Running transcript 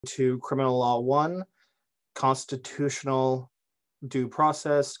to Criminal Law 1, Constitutional Due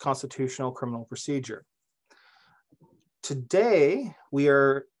Process, Constitutional Criminal Procedure. Today, we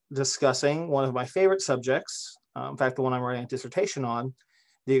are discussing one of my favorite subjects, in fact, the one I'm writing a dissertation on,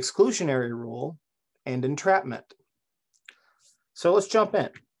 the exclusionary rule and entrapment. So let's jump in.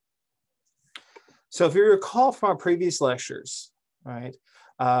 So if you recall from our previous lectures, right,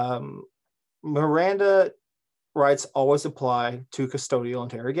 Miranda rights always apply to custodial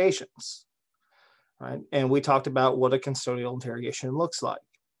interrogations, right? And we talked about what a custodial interrogation looks like.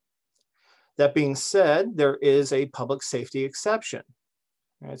 That being said, there is a public safety exception,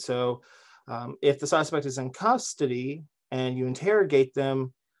 right? So if the suspect is in custody and you interrogate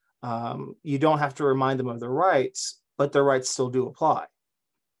them, you don't have to remind them of their rights, but their rights still do apply.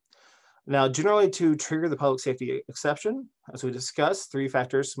 Now, generally to trigger the public safety exception, as we discussed, 3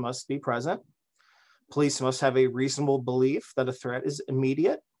 factors must be present. Police must have a reasonable belief that a threat is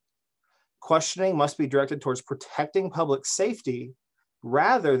immediate. Questioning must be directed towards protecting public safety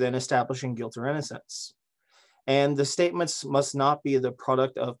rather than establishing guilt or innocence. And the statements must not be the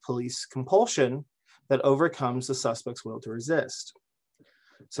product of police compulsion that overcomes the suspect's will to resist.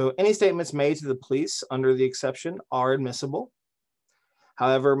 So any statements made to the police under the exception are admissible.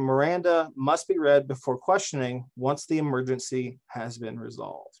 However, Miranda must be read before questioning once the emergency has been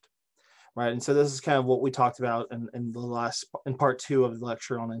resolved, right? And so this is kind of what we talked about in part 2 of the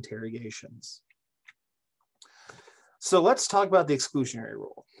lecture on interrogations. So let's talk about the exclusionary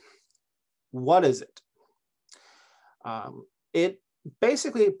rule. What is it? It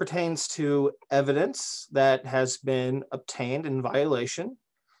basically pertains to evidence that has been obtained in violation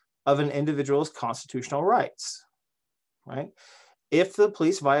of an individual's constitutional rights, right? If the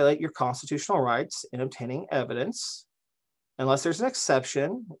police violate your constitutional rights in obtaining evidence, unless there's an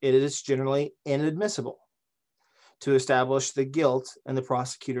exception, it is generally inadmissible to establish the guilt in the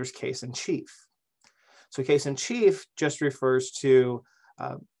prosecutor's case in chief. So case in chief just refers to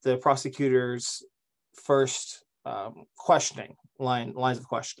the prosecutor's first questioning, lines of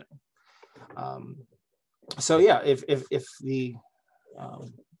questioning. So yeah, if the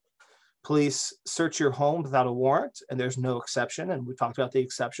police search your home without a warrant and there's no exception, and we talked about the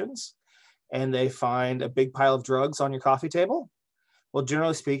exceptions, and they find a big pile of drugs on your coffee table, well,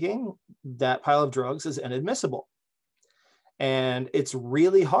 generally speaking, that pile of drugs is inadmissible. And it's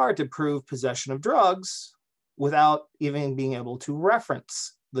really hard to prove possession of drugs without even being able to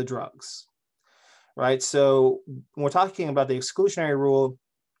reference the drugs, right? So when we're talking about the exclusionary rule,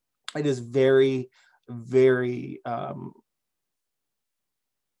 it is very, very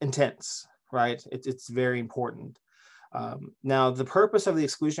intense, right? It's very important. Now, the purpose of the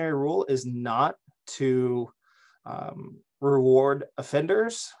exclusionary rule is not to reward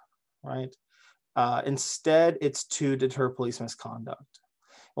offenders, right? Instead, it's to deter police misconduct.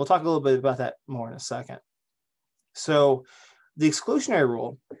 We'll talk a little bit about that more in a second. So the exclusionary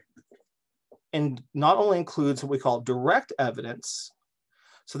rule not only includes what we call direct evidence,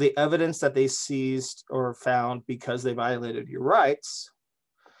 so the evidence that they seized or found because they violated your rights,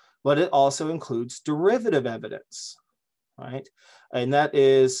 but it also includes derivative evidence, right? And that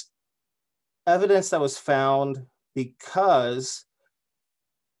is evidence that was found because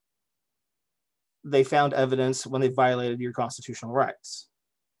they found evidence when they violated your constitutional rights,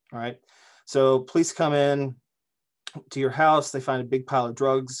 right? So police come in to your house, they find a big pile of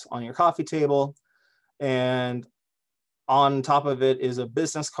drugs on your coffee table, and on top of it is a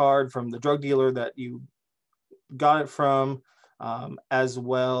business card from the drug dealer that you got it from, as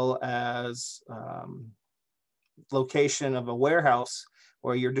well as location of a warehouse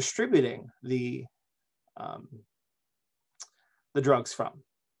where you're distributing the drugs from.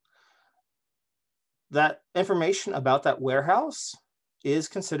 That information about that warehouse is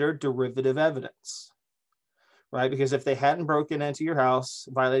considered derivative evidence, right? Because if they hadn't broken into your house,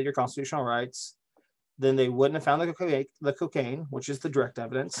 violated your constitutional rights, then they wouldn't have found the cocaine, which is the direct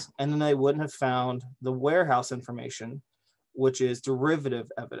evidence, and then they wouldn't have found the warehouse information, which is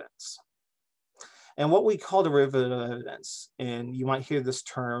derivative evidence. And what we call derivative evidence, and you might hear this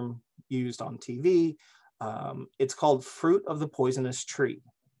term used on TV, it's called fruit of the poisonous tree,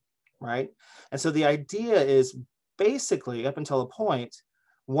 right? And so the idea is basically, up until a point,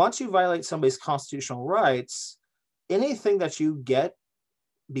 once you violate somebody's constitutional rights, anything that you get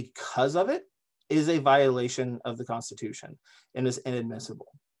because of it is a violation of the Constitution and is inadmissible,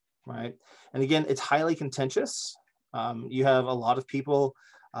 right? And again, it's highly contentious. You have a lot of people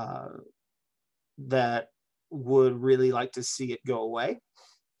that would really like to see it go away.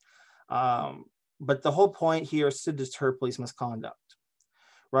 But the whole point here is to deter police misconduct,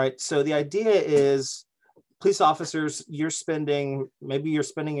 right? So the idea is police officers, maybe you're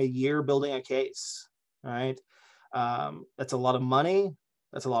spending a year building a case, right? That's a lot of money,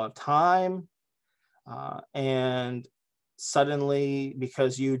 that's a lot of time, and suddenly,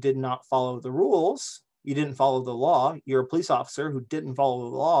 because you did not follow the rules, you didn't follow the law, you're a police officer who didn't follow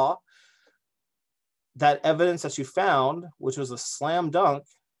the law, that evidence that you found, which was a slam dunk,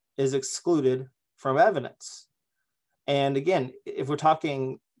 is excluded from evidence. And again, if we're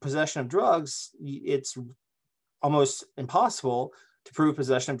talking possession of drugs, it's almost impossible to prove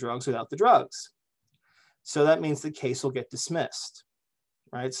possession of drugs without the drugs. So that means the case will get dismissed,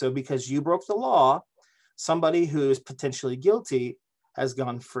 right? So because you broke the law, somebody who is potentially guilty has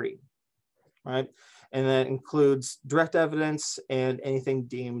gone free, right? And that includes direct evidence and anything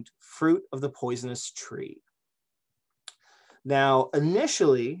deemed fruit of the poisonous tree. Now,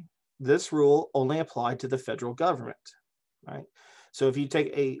 initially, this rule only applied to the federal government, right? So if you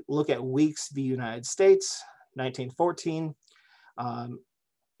take a look at Weeks v. United States, 1914,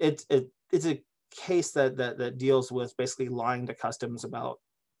 it's a case that deals with basically lying to customs about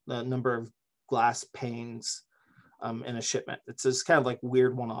the number of glass panes in a shipment. It's this kind of like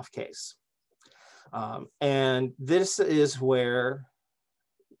weird one-off case. And this is where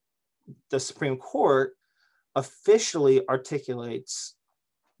the Supreme Court officially articulates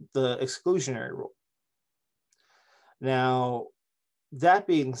the exclusionary rule. Now, that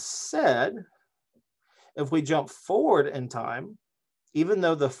being said, if we jump forward in time, even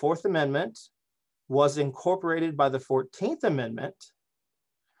though the Fourth Amendment was incorporated by the 14th Amendment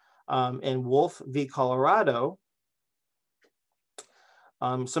in Wolf v. Colorado,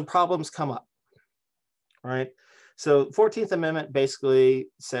 some problems come up, right? So 14th Amendment basically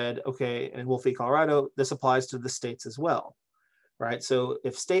said, okay, in Wolf v. Colorado, this applies to the states as well, right? So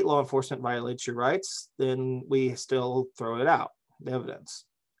if state law enforcement violates your rights, then we still throw it out, the evidence.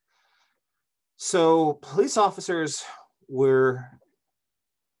 So police officers were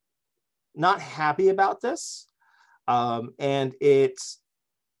not happy about this. And it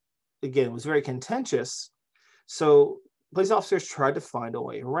was very contentious. So police officers tried to find a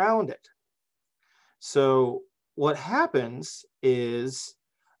way around it. So what happens is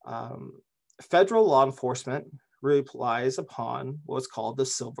federal law enforcement relies upon what's called the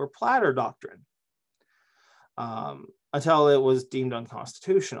silver platter doctrine until it was deemed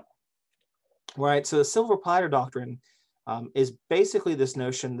unconstitutional, right? So the silver platter doctrine is basically this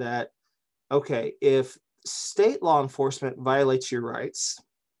notion that, okay, if state law enforcement violates your rights,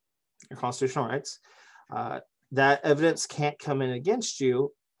 your constitutional rights, that evidence can't come in against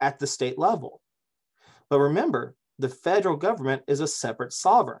you at the state level. But remember, the federal government is a separate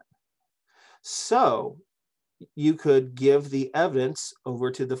sovereign. So you could give the evidence over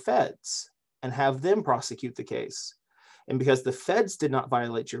to the feds and have them prosecute the case. And because the feds did not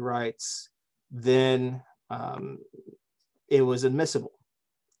violate your rights, then it was admissible,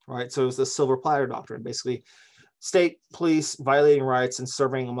 right? So it was the silver platter doctrine, basically state police violating rights and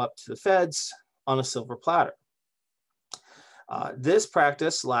serving them up to the feds on a silver platter. This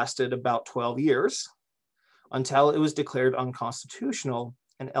practice lasted about 12 years until it was declared unconstitutional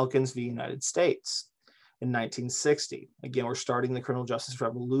in Elkins v. United States in 1960. Again, we're starting the criminal justice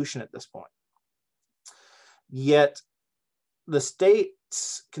revolution at this point. Yet the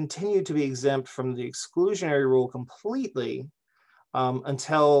states continued to be exempt from the exclusionary rule completely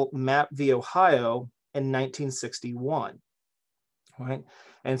until Mapp v. Ohio in 1961, right?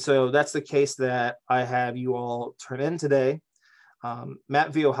 And so that's the case that I have you all turn in today. Mapp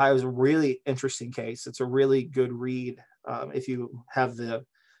v. Ohio is a really interesting case. It's a really good read if you have the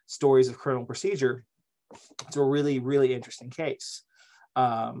stories of criminal procedure. It's a really, really interesting case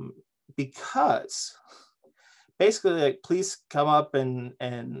because basically, like, police come up and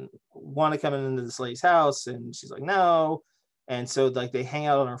want to come into this lady's house, and she's like, no. And so like they hang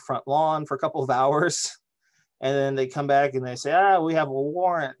out on her front lawn for a couple of hours, and then they come back and they say, we have a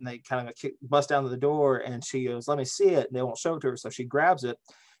warrant, and they kind of bust down to the door, and she goes, let me see it, and they won't show it to her. So she grabs it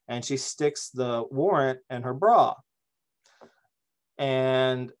and she sticks the warrant in her bra,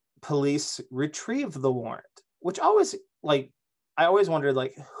 and police retrieve the warrant, which always, like, I always wondered,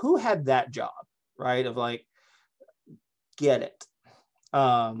 like, who had that job, right? Of like, get it.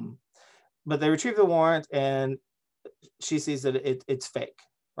 But they retrieve the warrant, and she sees that it's fake,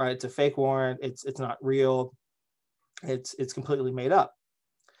 right? It's a fake warrant. It's not real. It's completely made up.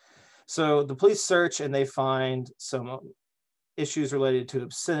 So the police search, and they find some issues related to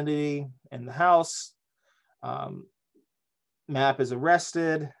obscenity in the house. Mapp is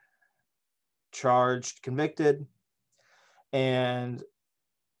arrested, charged, convicted, and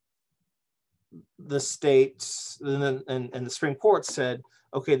the states and the Supreme Court said,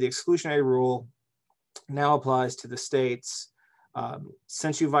 okay, the exclusionary rule now applies to the states.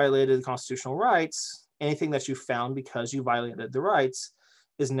 Since you violated the constitutional rights, anything that you found because you violated the rights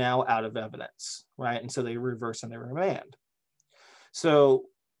is now out of evidence, right? And so they reverse and they remand. So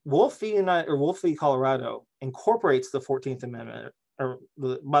Wolf v. Colorado incorporates the 14th Amendment, or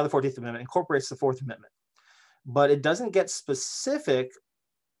by the 14th Amendment, incorporates the Fourth Amendment, but it doesn't get specific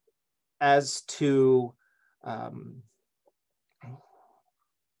as to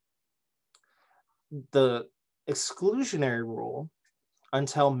the exclusionary rule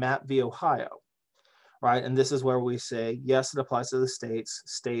until Mapp v. Ohio, right? And this is where we say, yes, it applies to the states.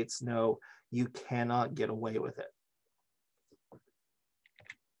 States, no, you cannot get away with it.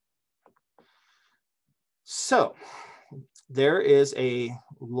 So there is a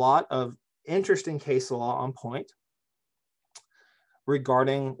lot of interesting case law on point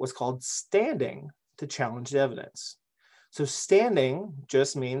regarding what's called standing to challenge evidence. So standing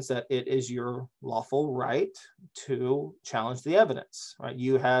just means that it is your lawful right to challenge the evidence, right?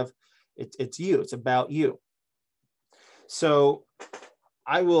 You have, it's you, it's about you. So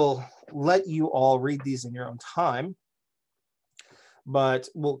I will let you all read these in your own time, but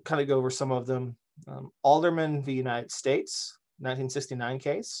we'll kind of go over some of them. Alderman v. United States, 1969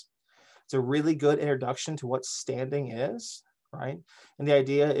 case. It's a really good introduction to what standing is, right? And the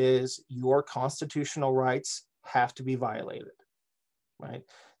idea is your constitutional rights have to be violated, right?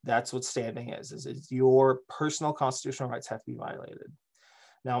 That's what standing is your personal constitutional rights have to be violated.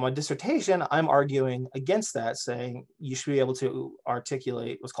 Now, in my dissertation, I'm arguing against that, saying you should be able to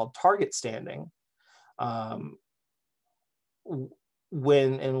articulate what's called target standing. And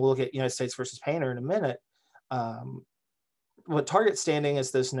we'll look at United States versus Painter in a minute. What target standing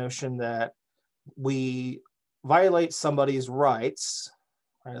is this notion that we violate somebody's rights,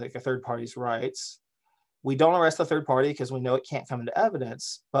 right, like a third party's rights. We don't arrest the third party because we know it can't come into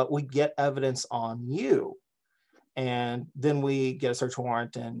evidence, but we get evidence on you. And then we get a search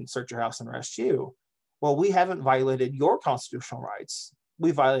warrant and search your house and arrest you. Well, we haven't violated your constitutional rights.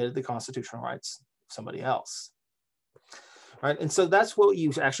 We violated the constitutional rights of somebody else. Right, and so that's what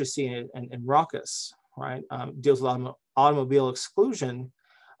you actually see in Raucus, right? Deals with automobile exclusion,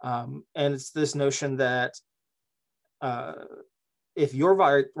 and it's this notion that if your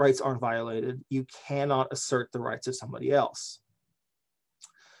rights aren't violated, you cannot assert the rights of somebody else.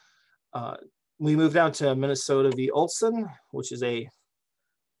 We move down to Minnesota v. Olson, which is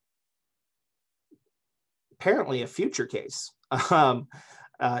apparently a future case. No,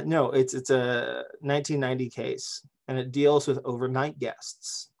 it's a 1990 case. And it deals with overnight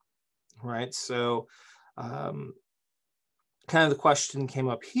guests, right? So kind of the question came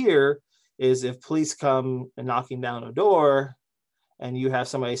up here is if police come and knocking down a door and you have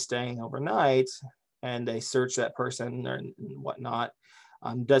somebody staying overnight and they search that person and whatnot,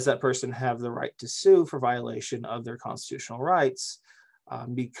 does that person have the right to sue for violation of their constitutional rights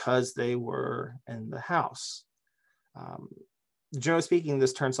because they were in the house? Generally speaking,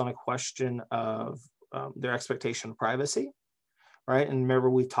 this turns on a question of their expectation of privacy, right? And remember,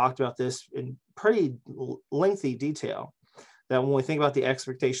 we've talked about this in pretty lengthy detail, that when we think about the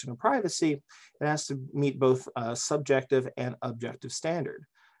expectation of privacy, it has to meet both a subjective and objective standard.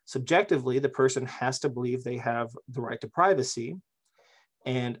 Subjectively, the person has to believe they have the right to privacy,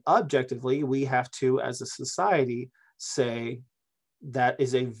 and objectively, we have to, as a society, say that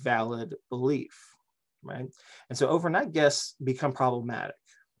is a valid belief, right? And so overnight guests become problematic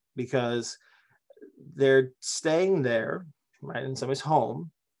because they're staying there, right, in somebody's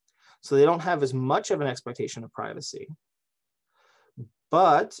home, so they don't have as much of an expectation of privacy,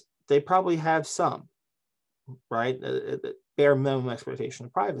 but they probably have some, right, the bare minimum expectation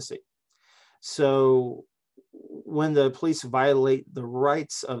of privacy. So when the police violate the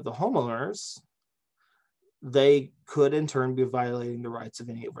rights of the homeowners, they could in turn be violating the rights of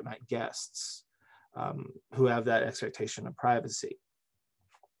any overnight guests who have that expectation of privacy.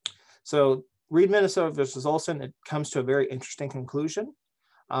 So read Minnesota versus Olson, it comes to a very interesting conclusion,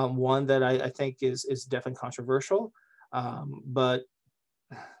 one that I think is definitely controversial, but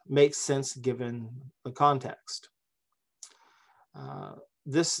makes sense given the context.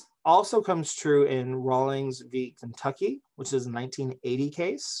 This also comes true in Rawlings v. Kentucky, which is a 1980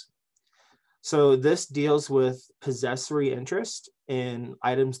 case. So this deals with possessory interest in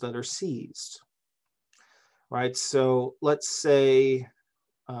items that are seized, right? So let's say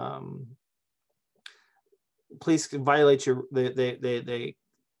police can violate your, they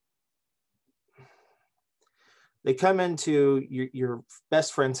come into your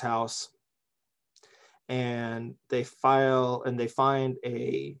best friend's house and they find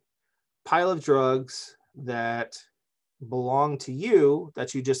a pile of drugs that belong to you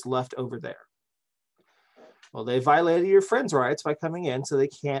that you just left over there. Well, they violated your friend's rights by coming in, so they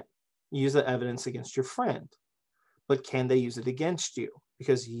can't use the evidence against your friend. But can they use it against you?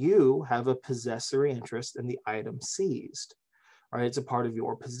 Because you have a possessory interest in the item seized, right? It's a part of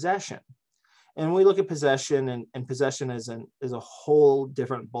your possession. And we look at possession, and possession is a whole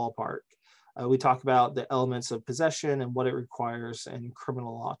different ballpark. We talk about the elements of possession and what it requires in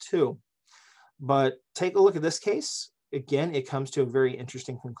criminal law too. But take a look at this case. Again, it comes to a very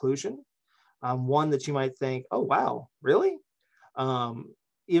interesting conclusion. One that you might think, oh, wow, really?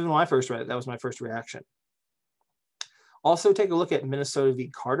 Even when I first read it, that was my first reaction. Also, take a look at Minnesota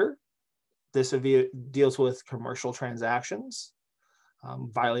v. Carter. This deals with commercial transactions,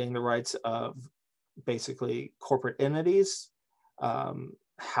 violating the rights of basically corporate entities.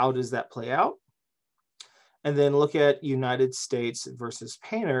 How does that play out? And then look at United States versus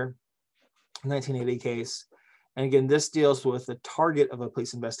Painter, 1980 case. And again, this deals with the target of a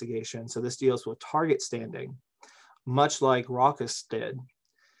police investigation. So this deals with target standing, much like Raucus did.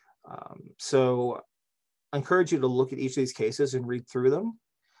 So I encourage you to look at each of these cases and read through them,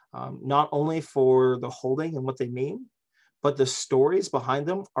 not only for the holding and what they mean, but the stories behind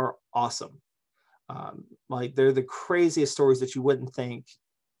them are awesome. Like they're the craziest stories that you wouldn't think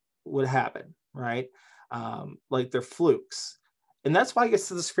would happen, right? Like they're flukes. And that's why it gets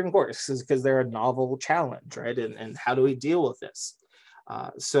to the Supreme Court, is because they're a novel challenge, right? And how do we deal with this?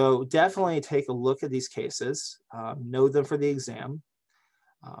 So definitely take a look at these cases, know them for the exam.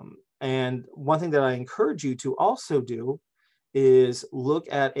 And one thing that I encourage you to also do is look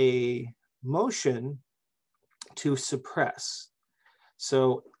at a motion to suppress.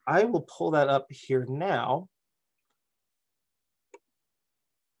 So I will pull that up here now.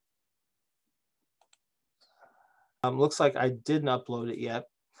 Looks like I didn't upload it yet.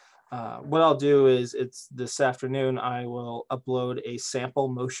 What I'll do is, it's this afternoon, I will upload a sample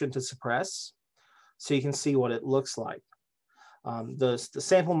motion to suppress so you can see what it looks like. The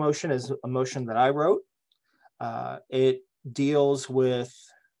sample motion is a motion that I wrote. It deals with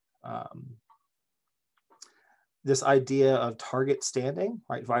this idea of target standing,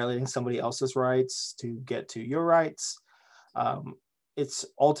 right? Violating somebody else's rights to get to your rights. It's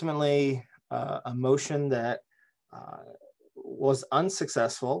ultimately a motion that was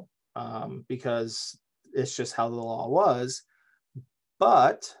unsuccessful because it's just how the law was.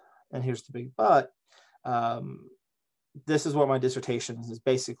 But, and here's the big but, this is what my dissertation is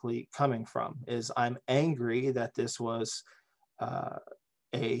basically coming from, is I'm angry that this was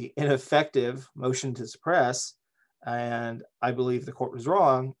a ineffective motion to suppress, and I believe the court was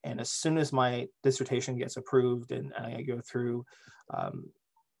wrong. And as soon as my dissertation gets approved and I go through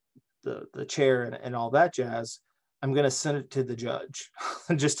the chair and all that jazz, I'm going to send it to the judge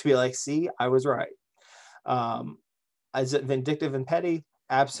just to be like, see, I was right. Is it vindictive and petty?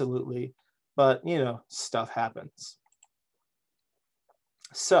 Absolutely. But, you know, stuff happens.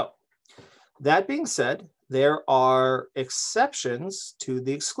 So that being said, there are exceptions to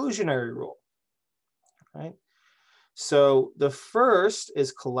the exclusionary rule, right? So the first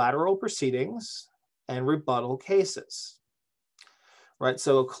is collateral proceedings and rebuttal cases, right?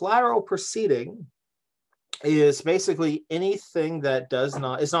 So a collateral proceeding is basically anything that is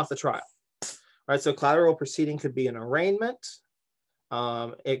not the trial, right? So collateral proceeding could be an arraignment,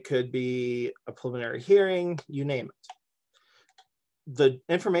 it could be a preliminary hearing, you name it. The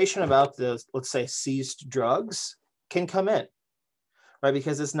information about the, let's say, seized drugs can come in, right?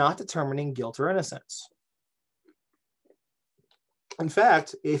 Because it's not determining guilt or innocence. In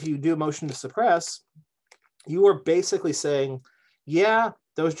fact, if you do a motion to suppress, you are basically saying, yeah,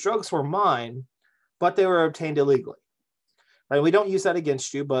 those drugs were mine, but they were obtained illegally, right? We don't use that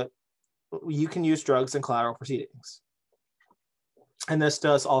against you, but you can use drugs in collateral proceedings. And this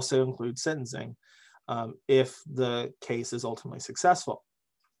does also include sentencing if the case is ultimately successful.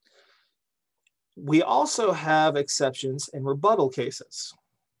 We also have exceptions in rebuttal cases,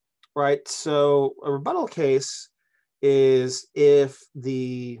 right? So a rebuttal case is if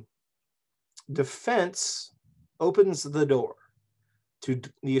the defense opens the door to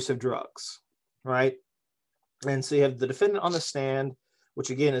the use of drugs, right? And so you have the defendant on the stand,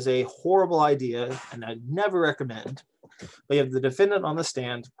 which again is a horrible idea and I'd never recommend. But you have the defendant on the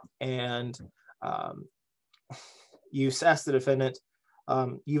stand, and you ask the defendant,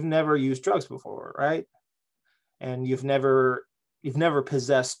 you've never used drugs before, right? And you've never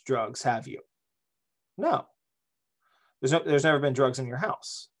possessed drugs, have you? No. There's never been drugs in your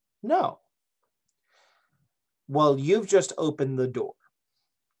house. No. Well, you've just opened the door,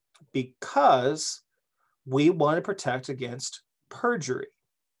 because we want to protect against perjury,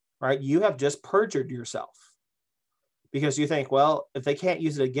 right? You have just perjured yourself because you think, well, if they can't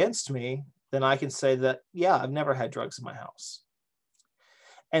use it against me, then I can say that, yeah, I've never had drugs in my house.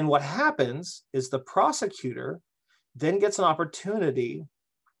 And what happens is the prosecutor then gets an opportunity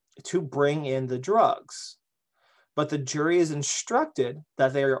to bring in the drugs. But the jury is instructed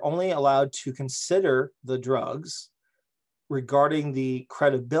that they are only allowed to consider the drugs regarding the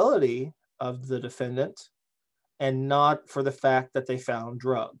credibility of the defendant and not for the fact that they found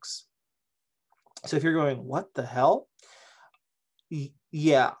drugs. So if you're going, what the hell?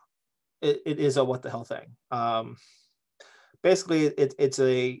 Yeah, it is a what the hell thing. Basically, it's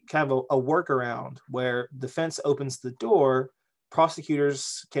a kind of a workaround where defense opens the door,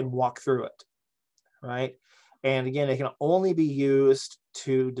 prosecutors can walk through it, right? And again, it can only be used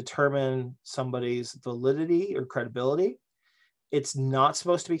to determine somebody's validity or credibility. It's not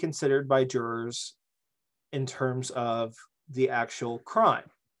supposed to be considered by jurors in terms of the actual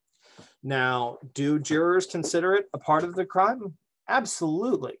crime. Now, do jurors consider it a part of the crime?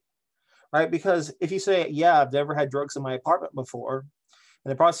 Absolutely, right? Because if you say, yeah, I've never had drugs in my apartment before,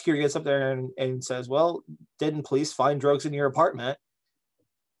 and the prosecutor gets up there and says, well, didn't police find drugs in your apartment?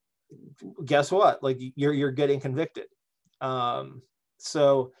 Guess what? Like you're getting convicted.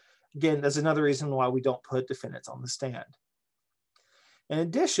 So again, that's another reason why we don't put defendants on the stand. In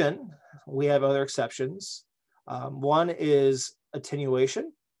addition, we have other exceptions. One is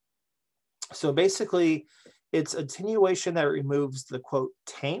attenuation. So basically, it's attenuation that removes the quote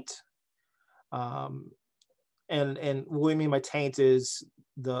taint. And what we mean by taint is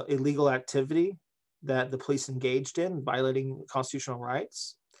the illegal activity that the police engaged in, violating constitutional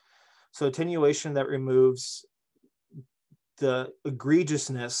rights. So attenuation that removes the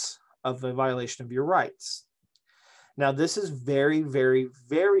egregiousness of a violation of your rights. Now, this is very, very,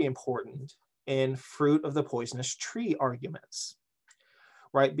 very important in fruit of the poisonous tree arguments,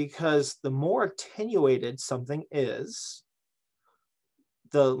 right? Because the more attenuated something is,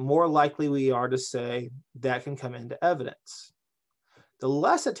 the more likely we are to say that can come into evidence. The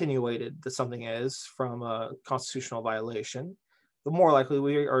less attenuated that something is from a constitutional violation, the more likely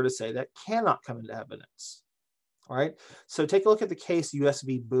we are to say that cannot come into evidence. All right. So take a look at the case US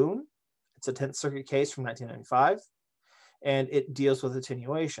v. Boone. It's a 10th Circuit case from 1995, and it deals with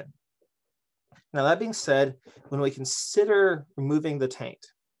attenuation. Now, that being said, when we consider removing the taint,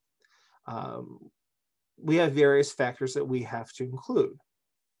 we have various factors that we have to include.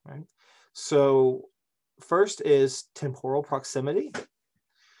 Right. So first is temporal proximity.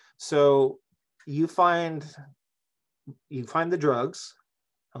 So you find the drugs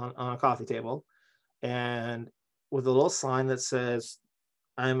on a coffee table, and with a little sign that says,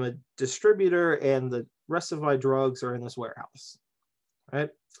 I'm a distributor and the rest of my drugs are in this warehouse, right?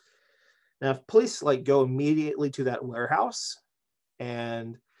 Now, if police go immediately to that warehouse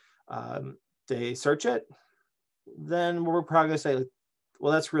and they search it, then we're probably gonna say,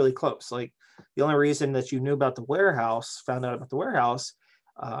 well, that's really close. Like, the only reason that you knew about the warehouse, found out about the warehouse,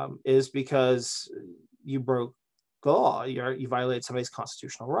 is because you broke the law. You violated somebody's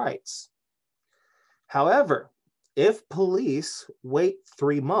constitutional rights. However, if police wait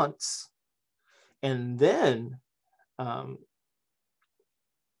 3 months and then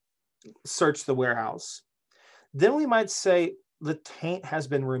search the warehouse, then we might say the taint has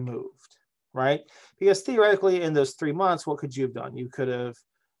been removed, right? Because theoretically, in those 3 months, what could you have done? You could have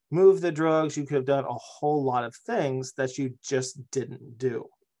moved the drugs. You could have done a whole lot of things that you just didn't do.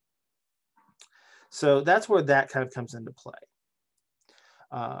 So that's where that kind of comes into play.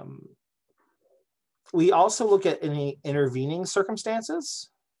 We also look at any intervening circumstances,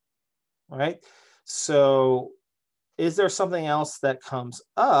 right? So is there something else that comes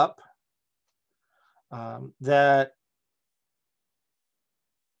up that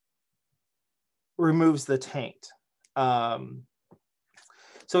removes the taint? So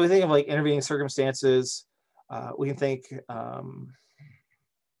we think of intervening circumstances. We can think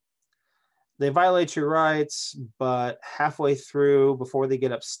they violate your rights, but halfway through, before they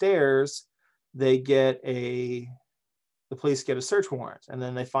get upstairs, the police get a search warrant, and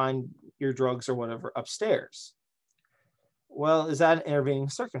then they find your drugs or whatever upstairs. Well, is that an intervening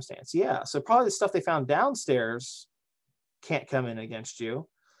circumstance? Yeah. So probably the stuff they found downstairs can't come in against you,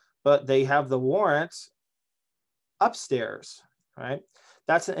 but they have the warrant upstairs, right?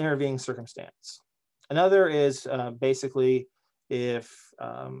 That's an intervening circumstance. Another is basically if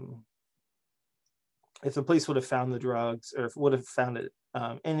the police would have found the drugs, or if would have found it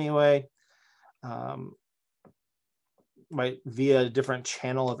anyway, via a different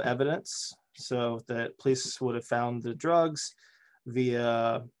channel of evidence. So that police would have found the drugs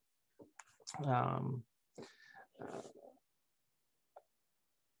via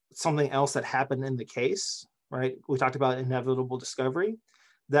something else that happened in the case, right? We talked about inevitable discovery.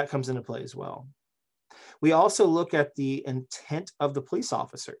 that comes into play as well. We also look at the intent of the police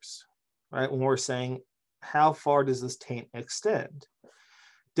officers, right? When we're saying, how far does this taint extend?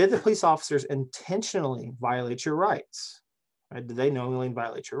 Did the police officers intentionally violate your rights? Right? Did they knowingly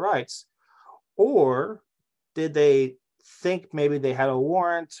violate your rights? Or did they think maybe they had a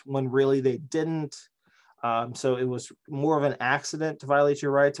warrant when really they didn't? So it was more of an accident to violate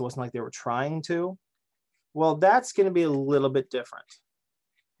your rights. It wasn't like they were trying to. Well, that's going to be a little bit different,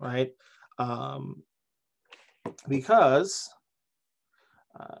 right? Because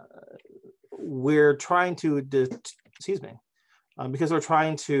we're trying to, because we're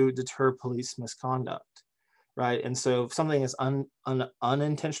trying to deter police misconduct, right? And so if something is an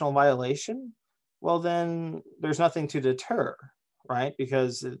unintentional violation, well, then there's nothing to deter, right?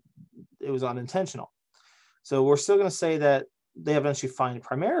 Because it was unintentional. So we're still going to say that the evidence you find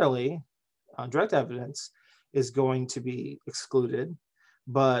primarily, direct evidence, is going to be excluded,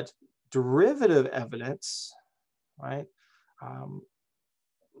 but derivative evidence, right,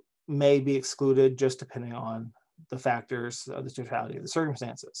 may be excluded just depending on the factors, the totality of the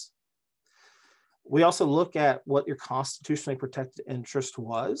circumstances. We also look at what your constitutionally protected interest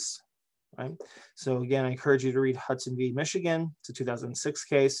was, right? So again, I encourage you to read Hudson v. Michigan. It's a 2006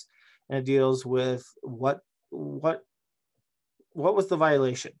 case, and it deals with what was the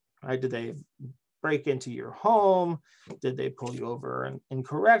violation, right? Did they break into your home? Did they pull you over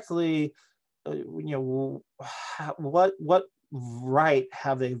incorrectly? What right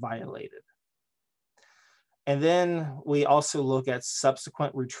have they violated? And then we also look at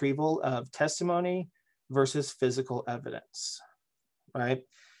subsequent retrieval of testimony versus physical evidence, right?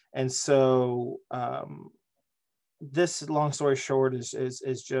 And so this, long story short,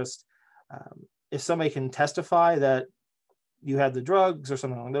 is just if somebody can testify that you had the drugs or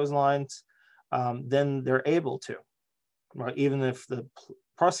something along those lines, then they're able to, right? Even if the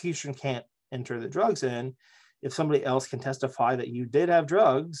prosecution can't enter the drugs in, if somebody else can testify that you did have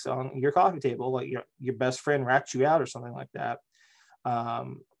drugs on your coffee table, like your best friend ratted you out or something like that,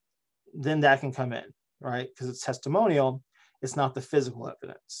 then that can come in, right? Because it's testimonial, it's not the physical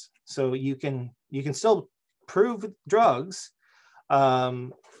evidence. So you can still prove drugs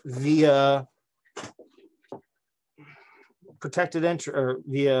via protected entry or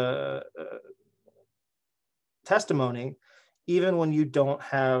via testimony, even when you don't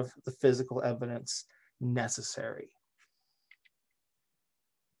have the physical evidence necessary.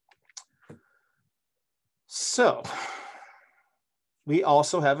 So we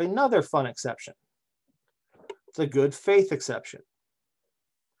also have another fun exception, the good faith exception,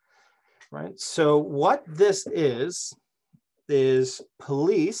 right? So what this is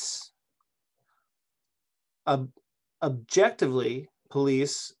police, objectively,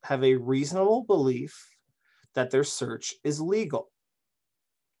 police have a reasonable belief that their search is legal,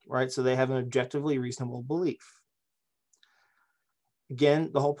 right? So they have an objectively reasonable belief. Again,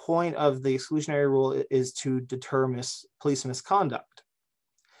 the whole point of the exclusionary rule is to deter police misconduct.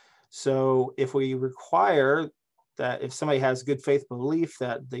 So if we require that if somebody has good faith belief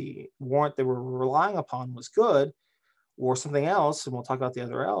that the warrant they were relying upon was good or something else, and we'll talk about the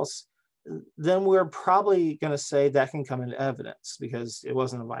other else, then we're probably going to say that can come into evidence because it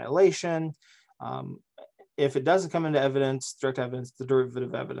wasn't a violation. If it doesn't come into evidence, direct evidence, the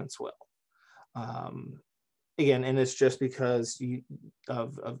derivative evidence will. Again, and it's just because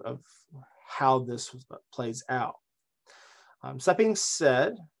of how this plays out. So that being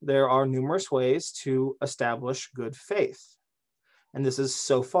said, there are numerous ways to establish good faith. And this is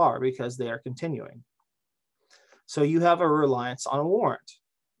so far because they are continuing. So you have a reliance on a warrant.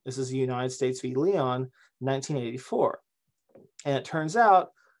 This is the United States v. Leon, 1984. And it turns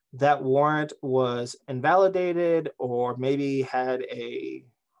out that warrant was invalidated or maybe had a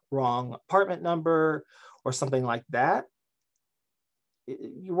wrong apartment number or something like that.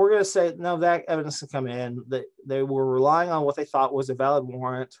 We're going to say, no, that evidence can come in, that they were relying on what they thought was a valid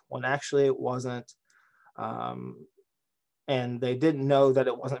warrant when actually it wasn't. And they didn't know that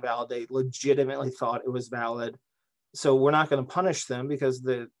it wasn't valid. They legitimately thought it was valid. So we're not going to punish them because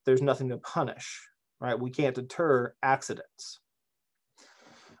there's nothing to punish, right? We can't deter accidents.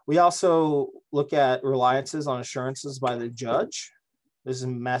 We also look at reliances on assurances by the judge. This is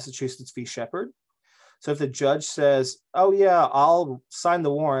Massachusetts v. Shepherd. So if the judge says, oh yeah, I'll sign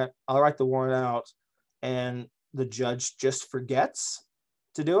the warrant, I'll write the warrant out, and the judge just forgets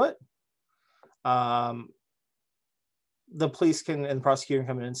to do it, the police and the prosecutor can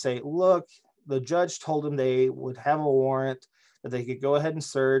come in and say, look, the judge told them they would have a warrant, that they could go ahead and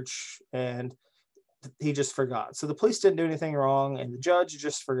search, and he just forgot. So the police didn't do anything wrong, and the judge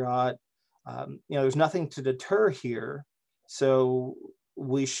just forgot. There's nothing to deter here. So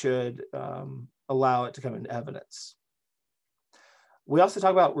we should allow it to come into evidence. We also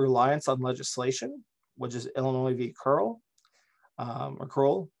talk about reliance on legislation, which is Illinois v. Curl, or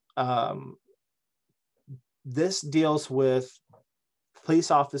Kroll. This deals with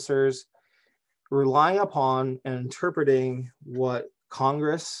police officers relying upon and interpreting what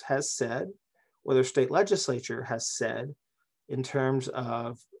Congress has said, or their state legislature has said, in terms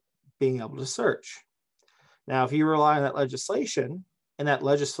of being able to search. Now, if you rely on that legislation, and that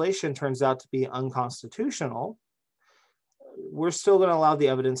legislation turns out to be unconstitutional, we're still going to allow the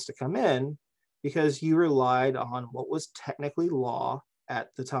evidence to come in because you relied on what was technically law at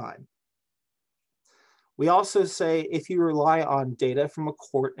the time. We also say if you rely on data from a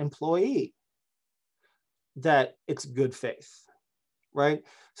court employee, that it's good faith, right?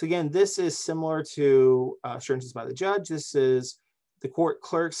 So again, this is similar to assurances by the judge. This is the court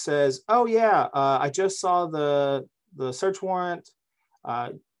clerk says, oh yeah, I just saw the search warrant.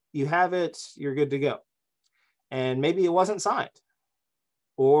 You have it, you're good to go. And maybe it wasn't signed.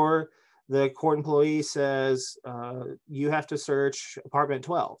 Or the court employee says, you have to search apartment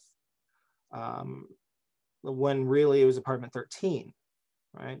 12, when really it was apartment 13,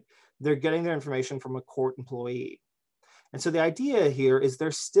 right? They're getting their information from a court employee. And so the idea here is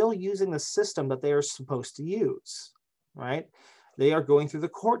they're still using the system that they are supposed to use, right? They are going through the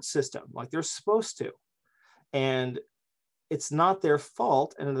court system like they're supposed to. And it's not their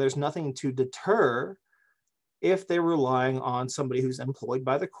fault, and there's nothing to deter if they're relying on somebody who's employed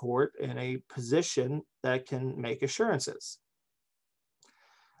by the court in a position that can make assurances.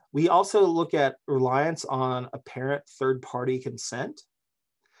 We also look at reliance on apparent third-party consent.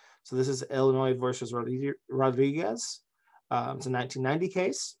 So this is Illinois versus Rodriguez. It's a 1990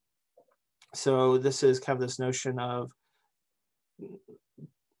 case. So this is kind of this notion of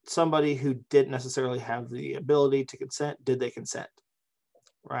somebody who didn't necessarily have the ability to consent. Did they consent,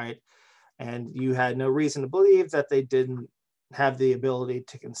 right? And you had no reason to believe that they didn't have the ability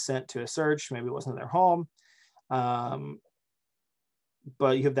to consent to a search. Maybe it wasn't their home.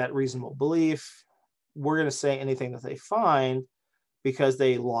 But you have that reasonable belief. We're going to say anything that they find because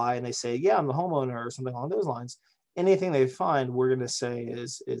they lie and they say, yeah, I'm the homeowner or something along those lines. Anything they find, we're going to say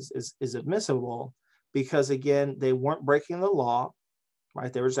is admissible because, again, they weren't breaking the law,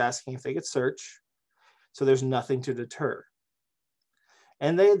 right? They were just asking if they could search. So there's nothing to deter.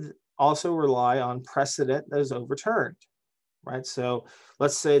 And they also rely on precedent that is overturned, right? So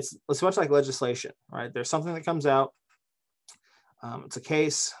let's say it's much like legislation, right? There's something that comes out. It's a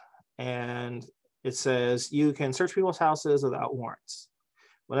case, and it says you can search people's houses without warrants,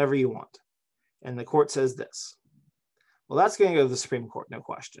 whatever you want. And the court says this. Well, that's going to go to the Supreme Court, no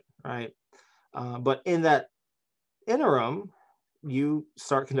question, right? But in that interim, you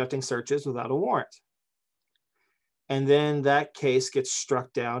start conducting searches without a warrant. And then that case gets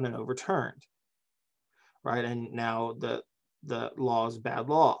struck down and overturned, right? And now the law is bad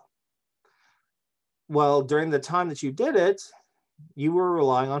law. Well, during the time that you did it, you were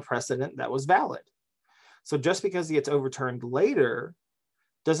relying on precedent that was valid. So just because it gets overturned later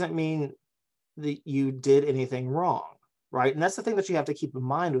doesn't mean that you did anything wrong, right? And that's the thing that you have to keep in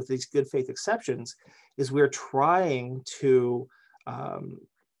mind with these good faith exceptions is we're trying to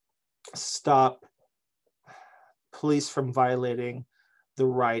stop police from violating the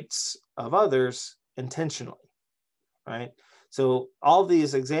rights of others intentionally, right? So all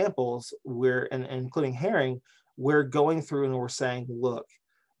these examples, and including Herring, we're going through and we're saying, look,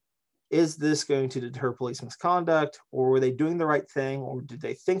 is this going to deter police misconduct, or were they doing the right thing, or did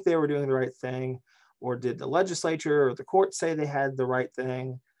they think they were doing the right thing, or did the legislature or the court say they had the right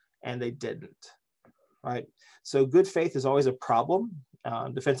thing and they didn't, right? So good faith is always a problem.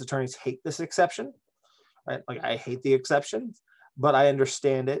 Defense attorneys hate this exception, right? Like I hate the exception, but I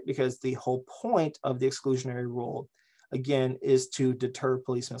understand it because the whole point of the exclusionary rule, again, is to deter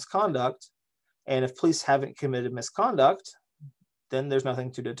police misconduct. And if police haven't committed misconduct, then there's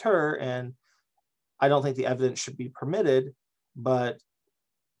nothing to deter. And I don't think the evidence should be permitted, but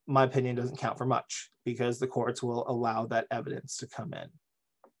my opinion doesn't count for much because the courts will allow that evidence to come in.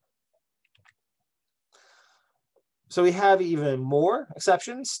 So we have even more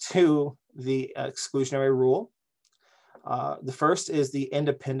exceptions to the exclusionary rule. The first is the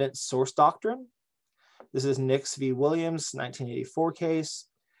independent source doctrine. This is Nix v. Williams, 1984 case.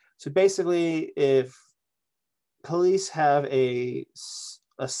 So basically, if police have a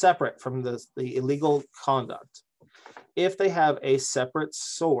separate from the illegal conduct, if they have a separate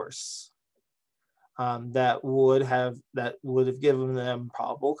source that would have given them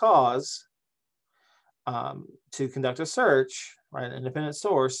probable cause to conduct a search, right? An independent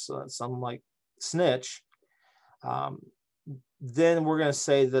source, some like snitch, then we're going to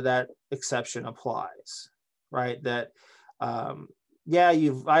say that that exception applies, right? That, yeah,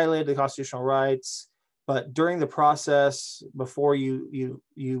 you've violated the constitutional rights, but during the process, before you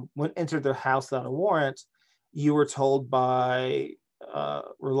entered their house without a warrant, you were told by a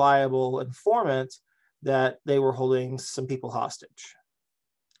reliable informant that they were holding some people hostage.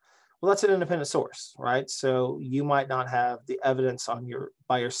 Well, that's an independent source, right? So you might not have the evidence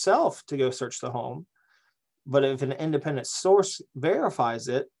by yourself to go search the home, but if an independent source verifies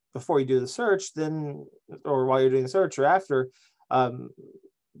it before you do the search, then, or while you're doing the search or after, then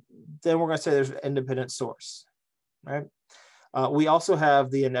we're going to say there's an independent source, right? We also have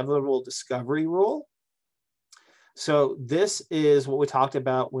the inevitable discovery rule. So this is what we talked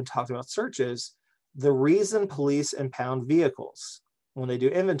about when we talked about searches, the reason police impound vehicles when they do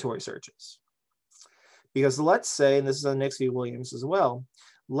inventory searches. Because let's say, and this is on Nix v. Williams as well,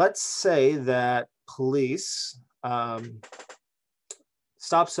 let's say that police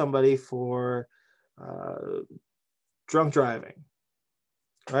stop somebody for drunk driving,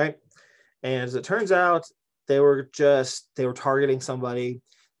 right? And as it turns out, they were targeting somebody. The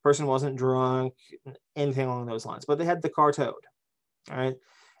person wasn't drunk, anything along those lines, but they had the car towed, all right?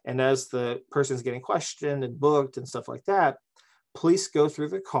 And as the person's getting questioned and booked and stuff like that, police go through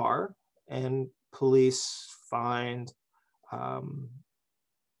the car and police find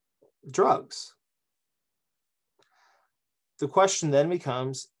drugs. The question then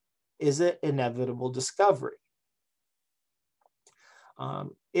becomes, is it inevitable discovery?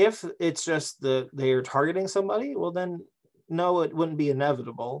 If it's just they are targeting somebody, well then, no, it wouldn't be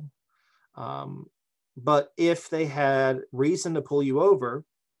inevitable. But if they had reason to pull you over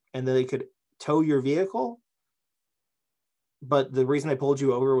and they could tow your vehicle, but the reason they pulled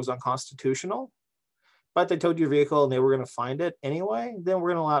you over was unconstitutional, but they towed your vehicle and they were going to find it anyway, then we're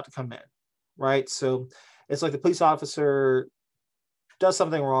going to allow it to come in, right? So it's like the police officer does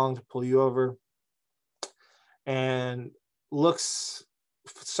something wrong to pull you over and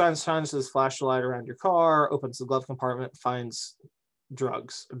shines his flashlight around your car, opens the glove compartment, finds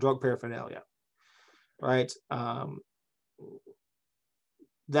drug paraphernalia, right?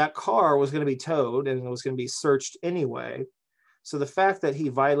 That car was going to be towed and it was going to be searched anyway. So the fact that he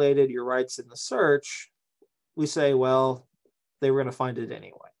violated your rights in the search, we say, well, they were going to find it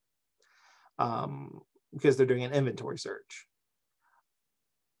anyway, because they're doing an inventory search.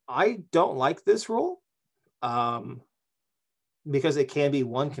 I don't like this rule because it can be,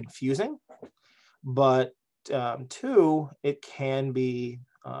 one, confusing, but two, it can be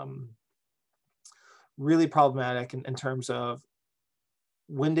really problematic in terms of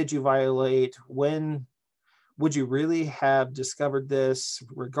when did you violate, when would you really have discovered this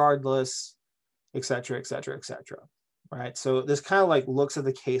regardless, et cetera, et cetera, et cetera, right? So this kind of like looks at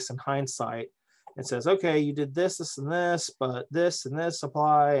the case in hindsight and says, okay, you did this, this, and this, but this and this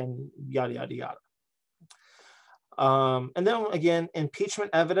apply, and yada, yada, yada. And then again, impeachment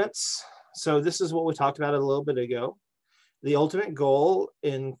evidence. So this is what we talked about a little bit ago. The ultimate goal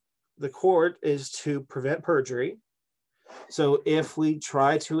in the court is to prevent perjury. So if we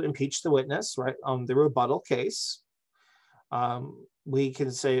try to impeach the witness, right, on the rebuttal case, we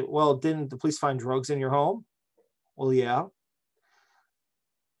can say, well, didn't the police find drugs in your home? Well, yeah.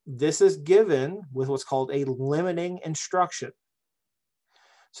 This is given with what's called a limiting instruction.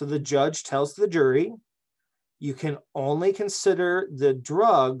 So the judge tells the jury, you can only consider the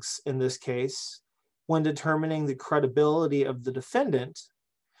drugs in this case when determining the credibility of the defendant,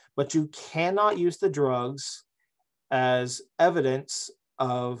 but you cannot use the drugs as evidence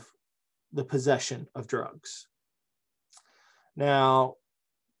of the possession of drugs. Now,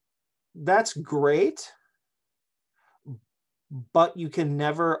 that's great, but you can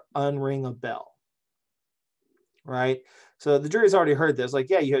never unring a bell, right? So the jury's already heard this, like,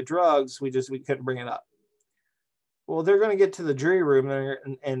 yeah, you had drugs, we couldn't bring it up. Well, they're going to get to the jury room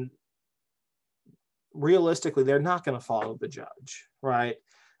and realistically, they're not going to follow the judge, right?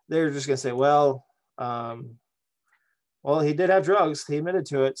 They're just going to say, well, he did have drugs. He admitted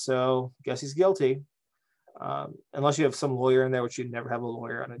to it, so guess he's guilty. Unless you have some lawyer in there, which you'd never have a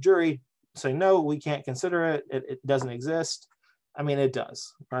lawyer on a jury, say, no, we can't consider it. It doesn't exist. I mean, it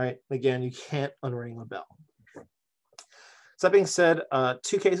does, right? Again, you can't unring a bell. So that being said,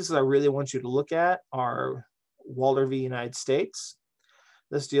 two cases that I really want you to look at are Walter v. United States.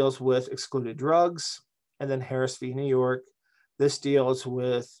 This deals with excluded drugs. And then Harris v. New York. This deals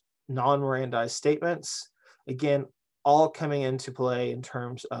with non-Mirandized statements. Again, all coming into play in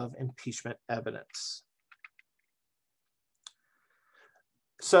terms of impeachment evidence.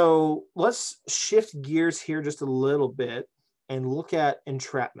 So let's shift gears here just a little bit and look at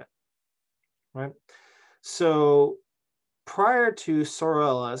entrapment, right? So prior to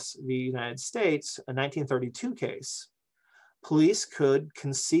Sorrells v. United States, a 1932 case, police could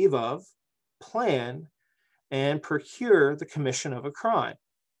conceive of, plan, and procure the commission of a crime,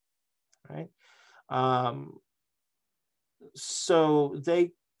 right? So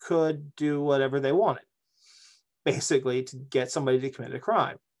they could do whatever they wanted, basically, to get somebody to commit a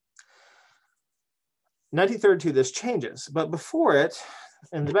crime. 1932, this changes, but before it,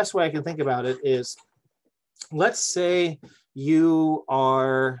 and the best way I can think about it is, let's say you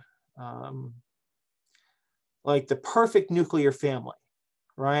are like the perfect nuclear family,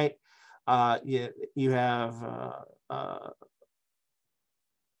 right? You have,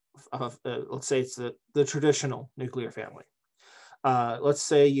 let's say it's the traditional nuclear family. Let's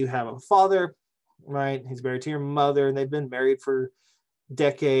say you have a father, right? He's married to your mother, and they've been married for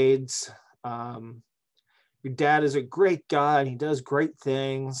decades. Your dad is a great guy, and he does great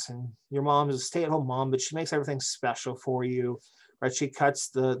things. And your mom is a stay-at-home mom, but she makes everything special for you, right? She cuts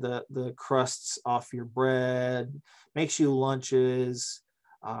the crusts off your bread, makes you lunches.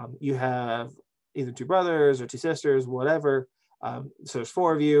 You have either two brothers or two sisters, whatever. So there's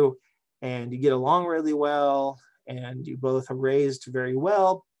four of you, and you get along really well, and you both are raised very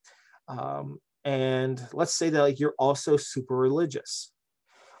well. And let's say that, like, you're also super religious.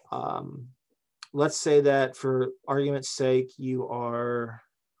 Let's say that, for argument's sake, you are,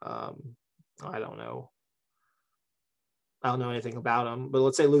 I don't know anything about them, but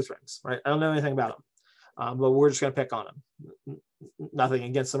let's say Lutherans, right? I don't know anything about them, but we're just going to pick on them. Nothing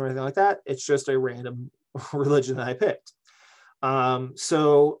against them or anything like that. It's just a random religion that I picked.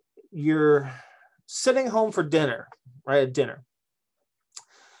 So you're sitting home for dinner, right? At dinner.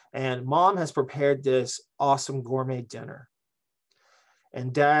 And mom has prepared this awesome gourmet dinner.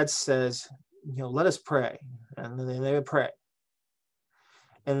 And dad says, let us pray. And then they would pray.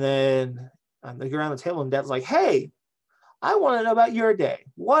 And then they go around the table, and dad's like, hey, I want to know about your day.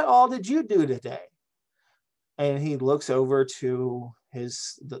 What all did you do today? And he looks over to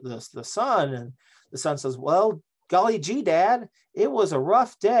the son, and the son says, well, golly gee, Dad, it was a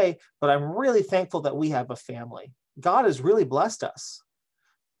rough day, but I'm really thankful that we have a family. God has really blessed us.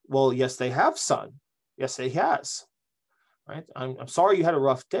 Well, yes, they have, son. Yes, he has. Right? I'm sorry you had a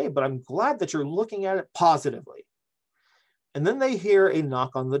rough day, but I'm glad that you're looking at it positively. And then they hear a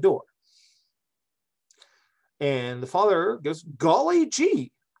knock on the door. And the father goes, golly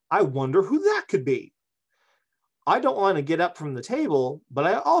gee, I wonder who that could be. I don't want to get up from the table, but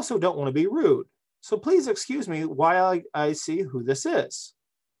I also don't want to be rude. So please excuse me while I see who this is.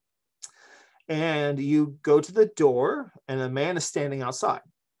 And you go to the door, and a man is standing outside,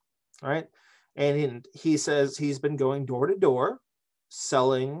 right? And he says he's been going door to door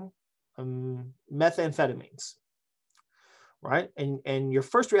selling methamphetamines, right? And your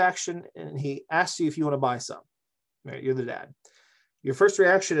first reaction, and he asks you if you want to buy some, right? You're the dad. Your first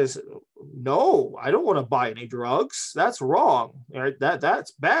reaction is, no, I don't want to buy any drugs. That's wrong, right?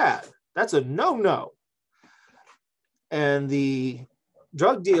 That's bad. That's a no-no. And the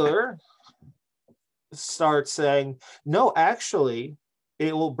drug dealer starts saying, no, actually,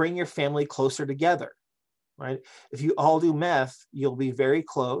 it will bring your family closer together, right? If you all do meth, you'll be very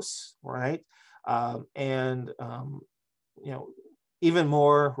close, right? Even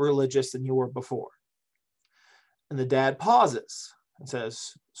more religious than you were before. And the dad pauses and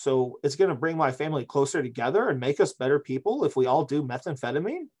says, so it's going to bring my family closer together and make us better people if we all do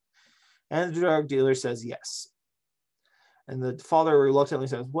methamphetamine? And the drug dealer says yes. And the father reluctantly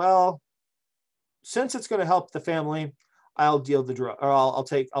says, well, since it's going to help the family, I'll deal the drug, or I'll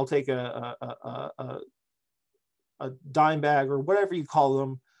take a dime bag or whatever you call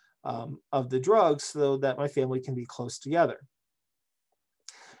them of the drugs, so that my family can be close together.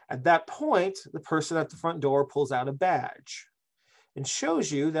 At that point, the person at the front door pulls out a badge and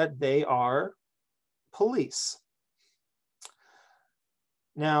shows you that they are police.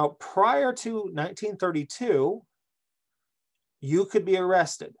 Now, prior to 1932, you could be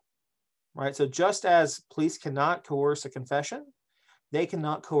arrested, right? So just as police cannot coerce a confession, they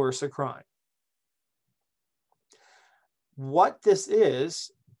cannot coerce a crime. What this is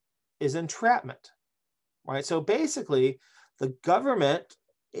entrapment, right? So basically, the government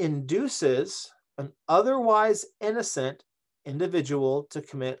induces an otherwise innocent individual to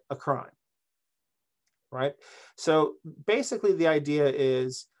commit a crime, right? So basically, the idea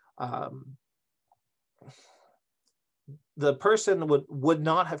is the person would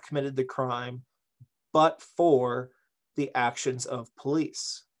not have committed the crime but for the actions of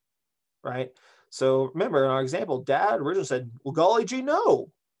police, right? So remember, in our example, dad originally said, well, golly gee, no.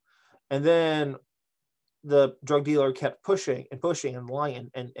 And then the drug dealer kept pushing and pushing and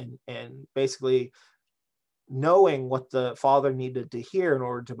lying and basically knowing what the father needed to hear in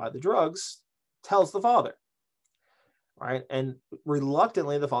order to buy the drugs, tells the father, right? And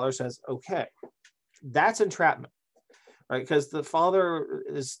reluctantly, the father says, okay, that's entrapment, right? Because the father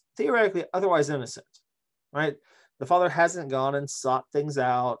is theoretically otherwise innocent, right? The father hasn't gone and sought things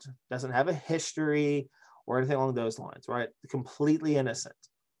out, doesn't have a history or anything along those lines, right? Completely innocent.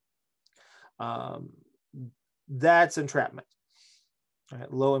 That's entrapment, right?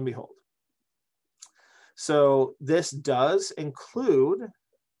 Lo and behold. So this does include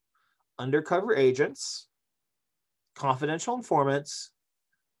undercover agents, confidential informants,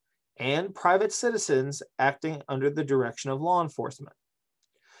 and private citizens acting under the direction of law enforcement.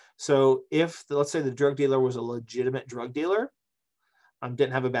 So if, let's say the drug dealer was a legitimate drug dealer,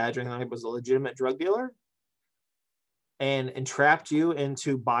 didn't have a badge or anything, was a legitimate drug dealer, and entrapped you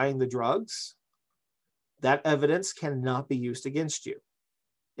into buying the drugs, that evidence cannot be used against you.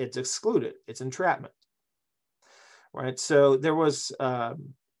 It's excluded. It's entrapment. Right? So there was a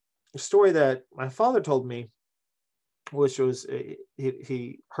story that my father told me, which was,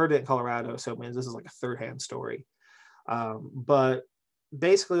 he heard it in Colorado, so this is like a third-hand story. But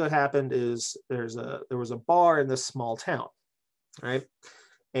basically what happened is there was a bar in this small town, right?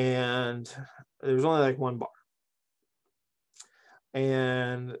 And there was only like one bar.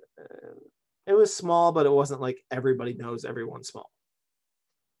 And it was small, but it wasn't like everybody knows everyone's small.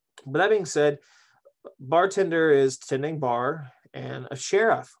 But that being said, bartender is tending bar and a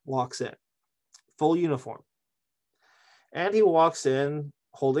sheriff walks in, full uniform. And he walks in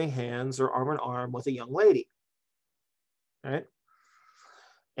holding hands or arm in arm with a young lady, right?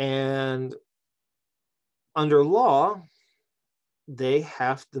 And under law, the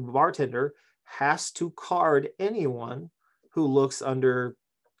bartender has to card anyone who looks under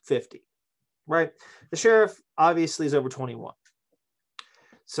 50, right? The sheriff obviously is over 21.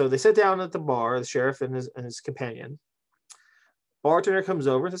 So they sit down at the bar, the sheriff and his companion. Bartender comes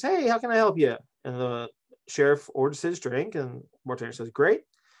over and says, hey, how can I help you? And the sheriff orders his drink and bartender says, great.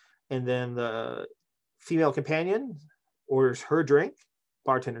 And then the female companion orders her drink.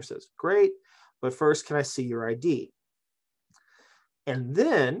 Bartender says, great, but first, can I see your ID? And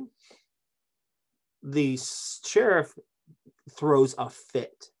then the sheriff throws a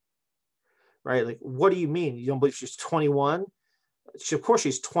fit, right? Like, what do you mean? You don't believe she's 21? Of course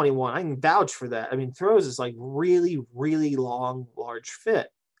she's 21. I can vouch for that. I mean, throws this like really, really long, large fit.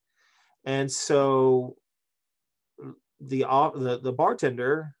 And so the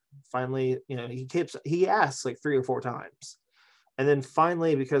bartender finally, he asks like 3 or 4 times. And then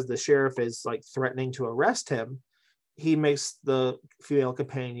finally, because the sheriff is like threatening to arrest him, he makes the female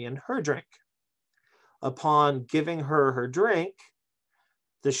companion her drink. Upon giving her her drink,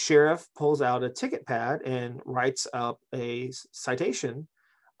 the sheriff pulls out a ticket pad and writes up a citation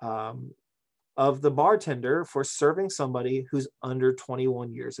of the bartender for serving somebody who's under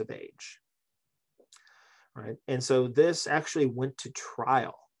 21 years of age. Right? And so this actually went to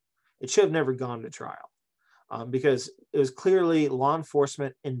trial. It should have never gone to trial because it was clearly law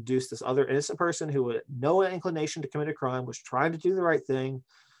enforcement induced this other innocent person who had no inclination to commit a crime, was trying to do the right thing,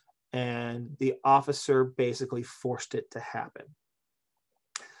 and the officer basically forced it to happen.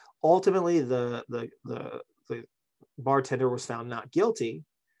 Ultimately, the bartender was found not guilty,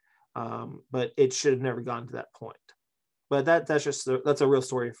 but it should have never gone to that point. But that's a real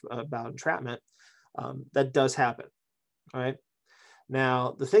story about entrapment. That does happen. All right.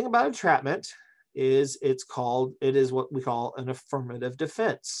 Now, the thing about entrapment is it is what we call an affirmative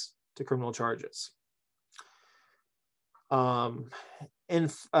defense to criminal charges. In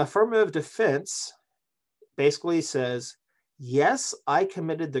affirmative defense basically says, yes, I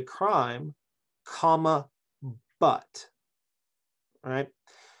committed the crime, comma, but, right?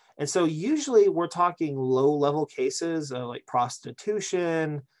 And so usually we're talking low-level cases like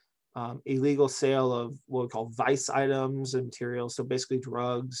prostitution, illegal sale of what we call vice items and materials, so basically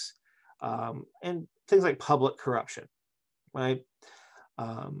drugs, and things like public corruption, right?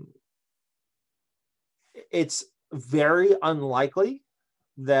 It's very unlikely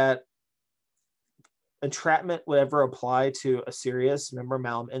that entrapment would ever apply to a serious member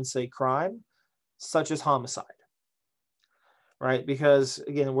malum in se crime, such as homicide, right? Because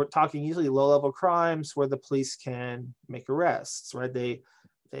again, we're talking usually low-level crimes where the police can make arrests, right? They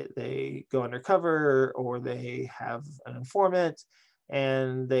go undercover or they have an informant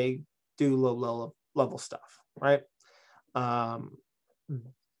and they do low-level stuff, right?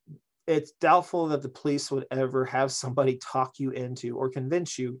 It's doubtful that the police would ever have somebody talk you into or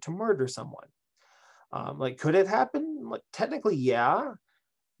convince you to murder someone. Like, could it happen? Like, technically, yeah,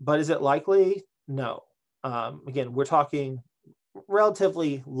 but is it likely? No. Again, we're talking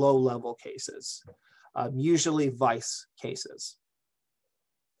relatively low-level cases. usually vice cases.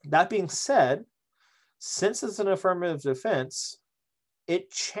 That being said, since it's an affirmative defense,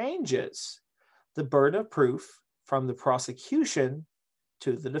 it changes the burden of proof from the prosecution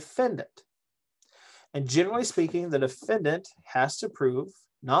to the defendant. And generally speaking, the defendant has to prove,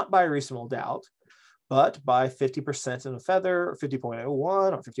 not by reasonable doubt, but by 50% in a feather, or 50.01,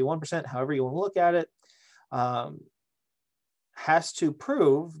 or 51%, however you want to look at it, has to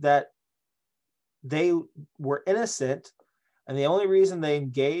prove that they were innocent, and the only reason they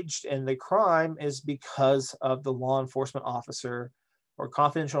engaged in the crime is because of the law enforcement officer or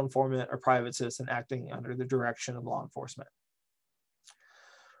confidential informant or private citizen acting under the direction of law enforcement.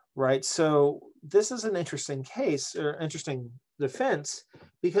 Right, so this is an interesting case, or interesting defense,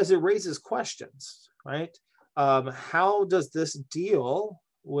 because it raises questions, right? How does this deal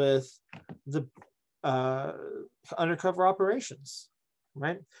with the undercover operations,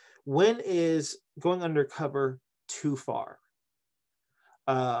 right? When is going undercover too far?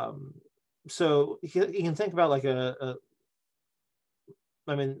 So you can think about like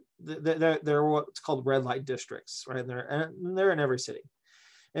I mean, they're what's called red light districts, right? They're in every city.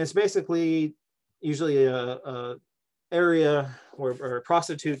 And it's basically usually a area where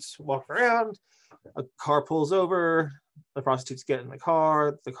prostitutes walk around, a car pulls over, the prostitutes get in the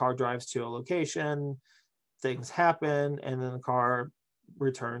car drives to a location, things happen, and then the car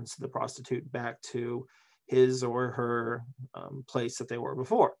returns the prostitute back to his or her place that they were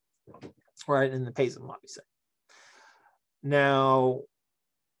before, right? And it pays them, obviously. Now,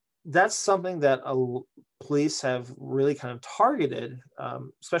 that's something that police have really kind of targeted,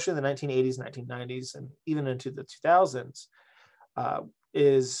 especially in the 1980s, 1990s, and even into the 2000s,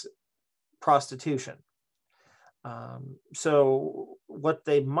 is prostitution. So what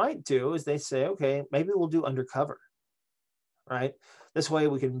they might do is they say, okay, maybe we'll do undercover, right? This way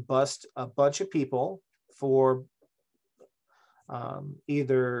we can bust a bunch of people for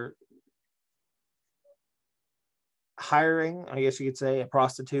either hiring, I guess you could say, a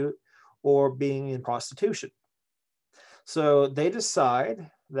prostitute, or being in prostitution. So they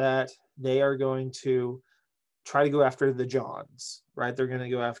decide that they are going to try to go after the Johns, right? They're going to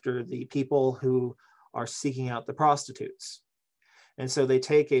go after the people who are seeking out the prostitutes. And so they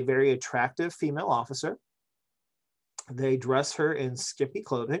take a very attractive female officer, they dress her in skimpy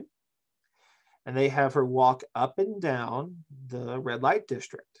clothing, and they have her walk up and down the red light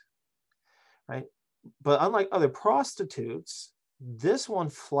district, right? But unlike other prostitutes, this one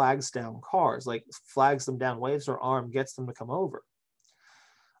flags down cars, like flags them down, waves her arm, gets them to come over.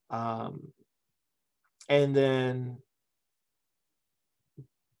 And then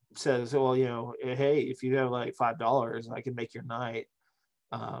says, well, you know, hey, if you have like $5, I can make your night.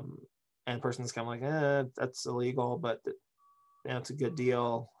 And the person's kind of like, that's illegal, but that's a good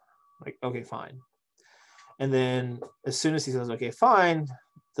deal. Like, okay, fine. And then as soon as he says, okay, fine,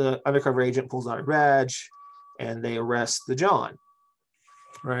 the undercover agent pulls out a badge and they arrest the John,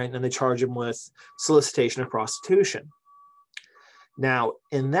 right? And they charge him with solicitation of prostitution. Now,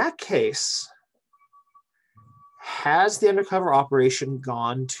 in that case, has the undercover operation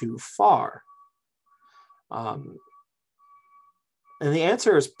gone too far? And the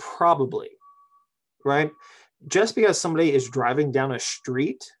answer is probably, right? Just because somebody is driving down a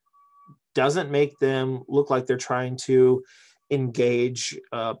street doesn't make them look like they're trying to engage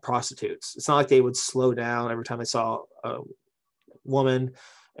prostitutes. It's not like they would slow down every time they saw a woman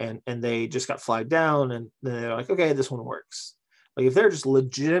and they just got flagged down and then they're like, okay, this one works. Like if they're just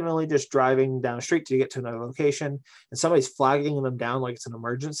legitimately just driving down a street to get to another location and somebody's flagging them down like it's an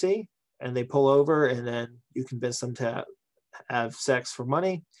emergency and they pull over and then you convince them to have sex for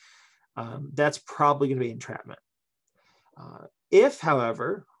money, that's probably going to be entrapment. If,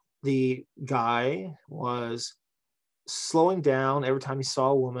 however, the guy was slowing down every time he saw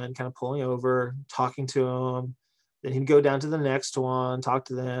a woman, kind of pulling over, talking to him, then he'd go down to the next one, talk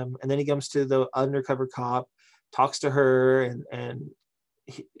to them, and then he comes to the undercover cop, talks to her, and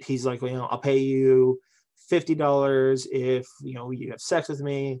he's like, well, you know, I'll pay you $50 if, you know, you have sex with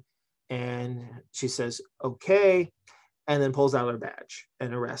me. And she says, okay, and then pulls out her badge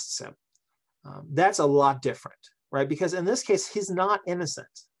and arrests him. That's a lot different, right? Because in this case, he's not innocent,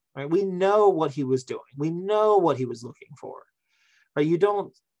 right? We know what he was doing. We know what he was looking for, right?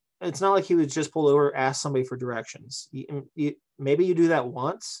 It's not like he would just pull over, ask somebody for directions. Maybe you do that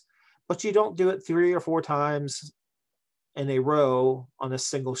once, but you don't do it 3 or 4 times in a row on a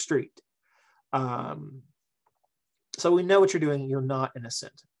single street. So we know what you're doing. You're not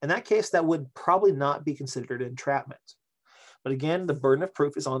innocent. In that case, that would probably not be considered entrapment. But again, the burden of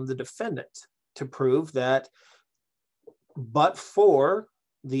proof is on the defendant to prove that, but for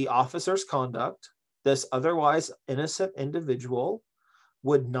the officer's conduct, this otherwise innocent individual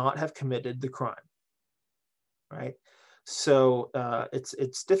would not have committed the crime, right? So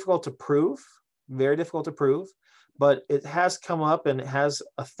it's difficult to prove, very difficult to prove, but it has come up and it has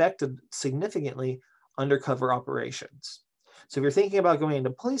affected significantly undercover operations. So if you're thinking about going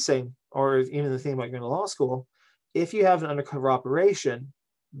into policing, or even thinking about going to law school, if you have an undercover operation,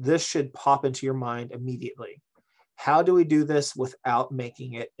 this should pop into your mind immediately. How do we do this without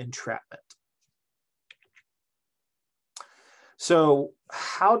making it entrapment? So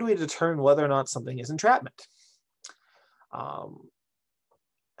how do we determine whether or not something is entrapment?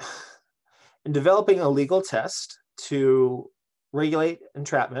 In developing a legal test to regulate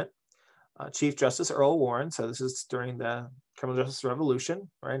entrapment, Chief Justice Earl Warren, so this is during the Criminal Justice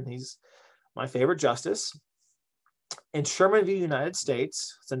Revolution, right? And he's my favorite justice. In Sherman v. United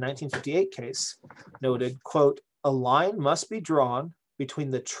States, it's a 1958 case, noted, quote, "A line must be drawn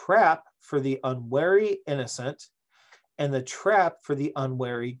between the trap for the unwary innocent and the trap for the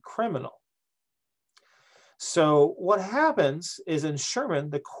unwary criminal." So what happens is in Sherman,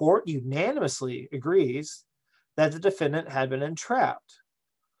 the court unanimously agrees that the defendant had been entrapped,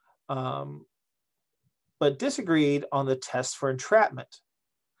 but disagreed on the test for entrapment.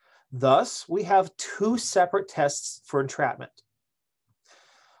 Thus, we have two separate tests for entrapment.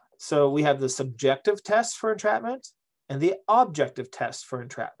 So we have the subjective test for entrapment and the objective test for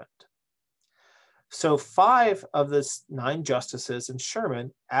entrapment. So 5 of the 9 justices in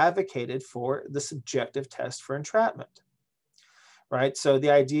Sherman advocated for the subjective test for entrapment, right? So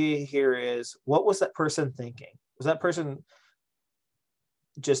the idea here is, what was that person thinking? Was that person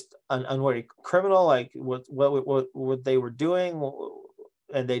just an unwary criminal, like what they were doing,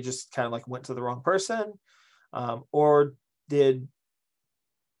 and they just kind of like went to the wrong person? Or did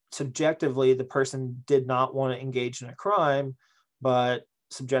subjectively the person did not want to engage in a crime, but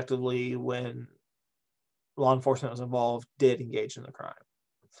subjectively, when law enforcement was involved, did engage in the crime?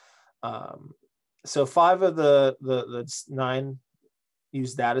 So 5 of the 9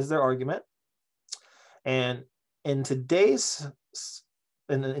 use that as their argument. And in today's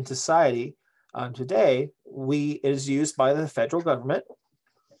in society today, it is used by the federal government,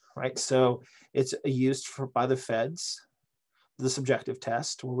 right? So it's used by the feds, the subjective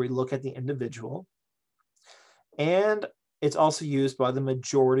test, where we look at the individual, and it's also used by the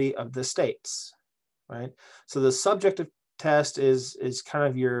majority of the states, right? So the subjective test is kind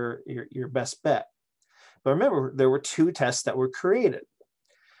of your best bet. But remember, there were 2 tests that were created.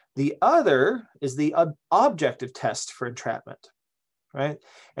 The other is the objective test for entrapment, right?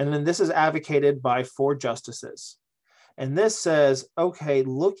 And then this is advocated by 4 justices. And this says, okay,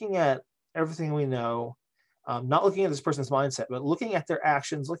 looking at everything we know, not looking at this person's mindset, but looking at their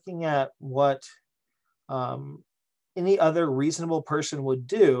actions, looking at what any other reasonable person would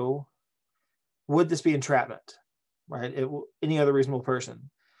do, would this be entrapment, right? Any other reasonable person,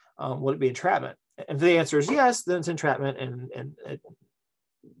 would it be entrapment? If the answer is yes, then it's entrapment, and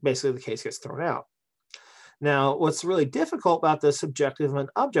basically the case gets thrown out. Now, what's really difficult about the subjective and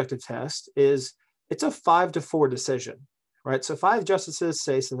objective test is it's a 5-4 decision, right? So 5 justices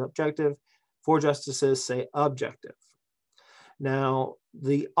say subjective, 4 justices say objective. Now,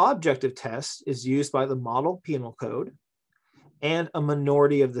 the objective test is used by the Model Penal Code and a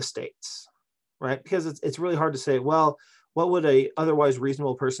minority of the states, right? Because it's really hard to say, well, what would a otherwise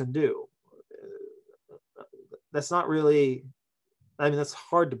reasonable person do? That's not really, I mean, that's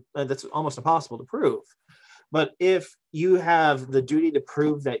hard to, that's almost impossible to prove. But if you have the duty to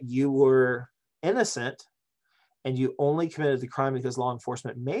prove that you were innocent and you only committed the crime because law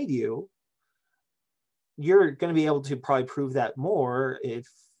enforcement made you, you're going to be able to probably prove that more if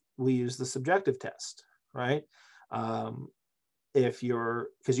we use the subjective test, right? Because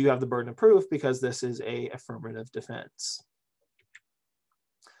you have the burden of proof, because this is a affirmative defense.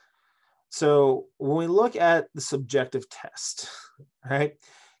 So when we look at the subjective test, right,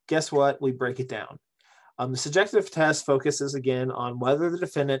 guess what? We break it down. The subjective test focuses again on whether the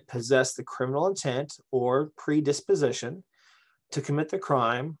defendant possessed the criminal intent or predisposition to commit the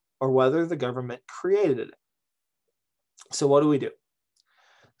crime, or whether the government created it. So what do?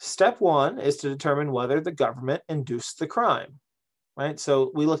 Step 1 is to determine whether the government induced the crime, right?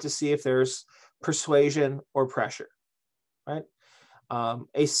 So we look to see if there's persuasion or pressure, right?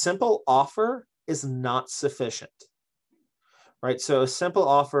 A simple offer is not sufficient, right? So a simple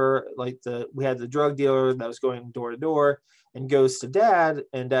offer, like we had the drug dealer that was going door to door and goes to dad,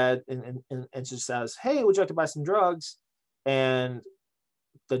 and dad and just says, "Hey, would you like to buy some drugs?" And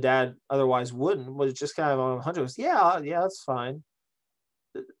the dad otherwise wouldn't, was just kind of on 100, goes, yeah, that's fine.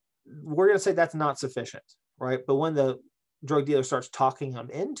 We're going to say that's not sufficient, right? But when the drug dealer starts talking them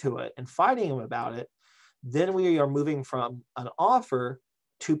into it and fighting them about it, then we are moving from an offer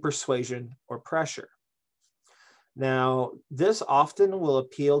to persuasion or pressure. Now, this often will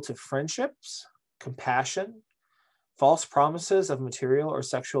appeal to friendships, compassion, false promises of material or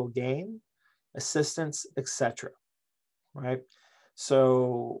sexual gain, assistance, etc. Right?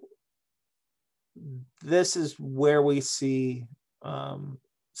 So this is where we see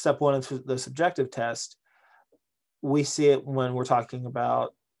step one of the subjective test. We see it when we're talking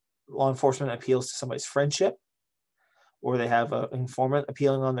about law enforcement appeals to somebody's friendship, or they have an informant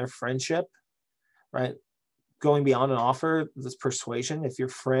appealing on their friendship, right? Going beyond an offer, this persuasion. If your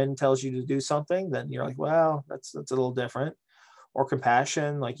friend tells you to do something, then you're like, well, that's a little different. Or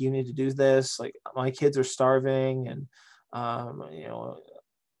compassion, like, you need to do this. Like, my kids are starving, and I'll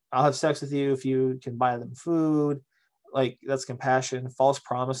have sex with you if you can buy them food. Like, that's compassion. False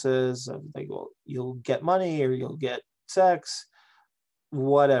promises of, like, well, you'll get money or you'll get sex,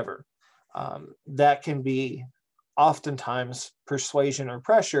 whatever. That can be oftentimes persuasion or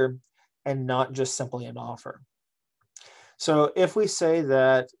pressure, and not just simply an offer. So if we say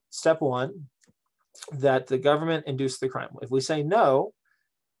that step one, that the government induced the crime, if we say no,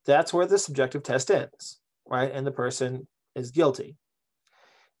 that's where the subjective test ends, right? And the person is guilty.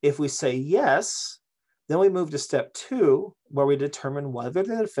 If we say yes, then we move to step two, where we determine whether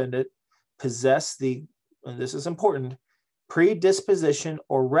the defendant possessed the, and this is important, predisposition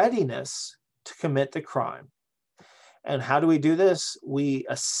or readiness to commit the crime. And how do we do this? We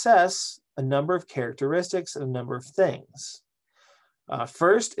assess a number of characteristics and a number of things.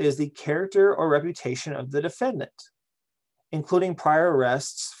 First is the character or reputation of the defendant, including prior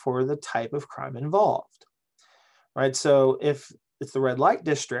arrests for the type of crime involved. Right? So if it's the red light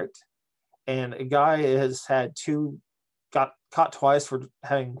district and a guy has had got caught twice for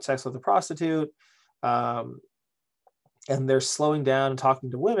having sex with a prostitute, and they're slowing down and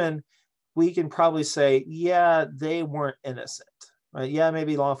talking to women, we can probably say, yeah, they weren't innocent, right? Yeah,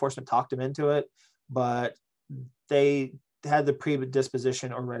 maybe law enforcement talked them into it, but they had the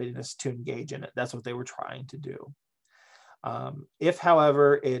predisposition or readiness to engage in it. That's what they were trying to do. If,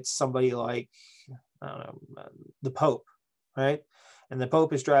 however, it's somebody like, I don't know, the Pope, right? And the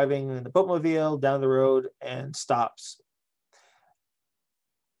Pope is driving in the Pope-mobile down the road and stops.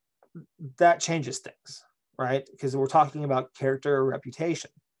 That changes things, right? Because we're talking about character or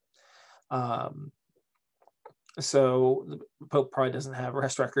reputation. So the Pope probably doesn't have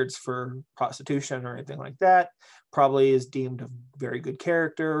arrest records for prostitution or anything like that. Probably is deemed of very good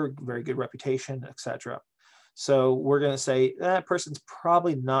character, very good reputation, etc. So we're going to say that person's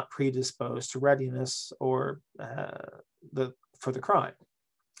probably not predisposed to readiness or for the crime.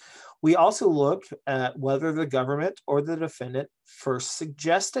 We also look at whether the government or the defendant first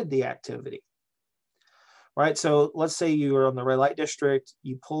suggested the activity. Right, so let's say you are on the red light district.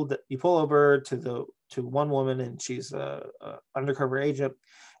 You pull over to one woman, and she's a undercover agent,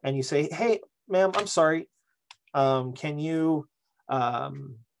 and you say, "Hey, ma'am, I'm sorry. Can you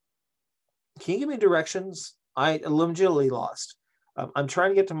give me directions? I'm legitimately lost. I'm trying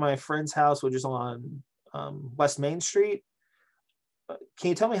to get to my friend's house, which is on West Main Street. Can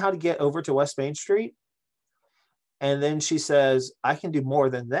you tell me how to get over to West Main Street?" And then she says, "I can do more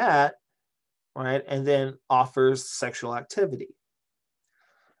than that." Right, and then offers sexual activity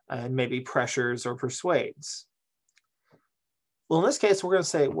and maybe pressures or persuades. Well, in this case, we're going to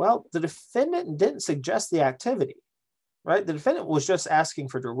say, well, the defendant didn't suggest the activity, right? The defendant was just asking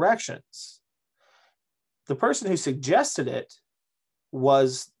for directions. The person who suggested it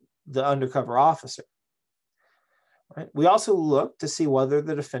was the undercover officer. Right? We also look to see whether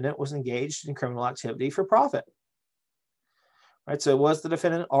the defendant was engaged in criminal activity for profit. Right, so was the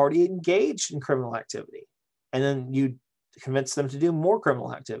defendant already engaged in criminal activity? And then you convince them to do more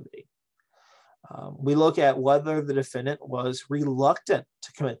criminal activity. We look at whether the defendant was reluctant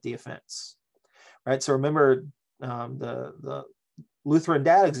to commit the offense. Right, so remember the Lutheran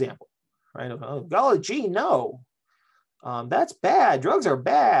dad example, right? Oh, golly gee, no, that's bad. Drugs are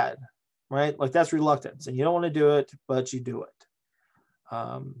bad, right? Like, that's reluctance, and you don't want to do it, but you do it.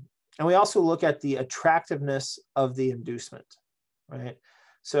 And we also look at the attractiveness of the inducement. Right.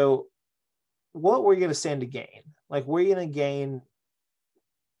 So what were you going to stand to gain? Like, were you going to gain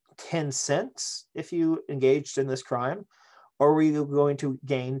 10 cents if you engaged in this crime? Or were you going to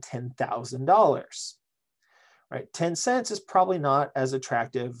gain $10,000? Right. 10 cents is probably not as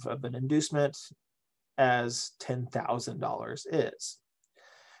attractive of an inducement as $10,000 is.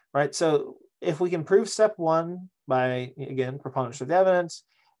 Right. So if we can prove step one by, again, preponderance of the evidence,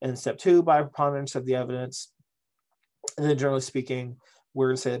 and step two by preponderance of the evidence, and then generally speaking, we're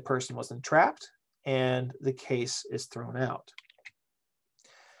going to say the person was entrapped, and the case is thrown out.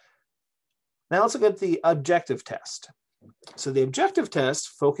 Now let's look at the objective test. So the objective test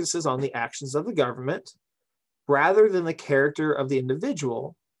focuses on the actions of the government rather than the character of the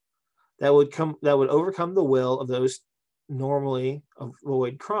individual that would overcome the will of those normally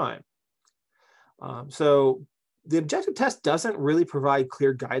avoid crime. So the objective test doesn't really provide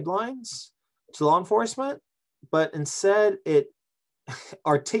clear guidelines to law enforcement, but instead it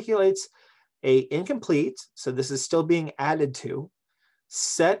articulates a incomplete, so this is still being added to,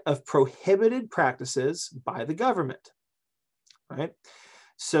 set of prohibited practices by the government, right?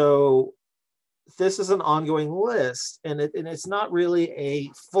 So this is an ongoing list, and it's not really a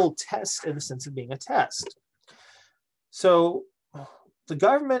full test in the sense of being a test. So the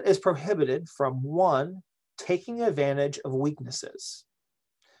government is prohibited from, one, taking advantage of weaknesses,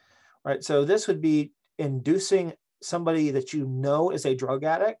 right? So this would be inducing somebody that you know is a drug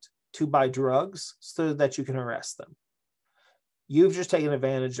addict to buy drugs so that you can arrest them. You've just taken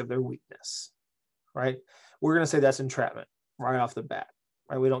advantage of their weakness, right? We're going to say that's entrapment right off the bat,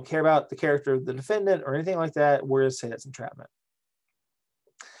 right? We don't care about the character of the defendant or anything like that. We're going to say that's entrapment.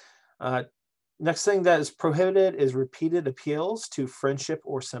 Next thing that is prohibited is repeated appeals to friendship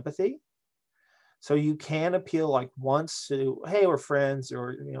or sympathy. So you can appeal like once to, hey, we're friends,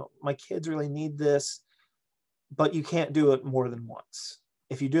 or, you know, my kids really need this, but you can't do it more than once.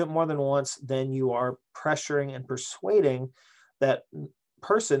 If you do it more than once, then you are pressuring and persuading that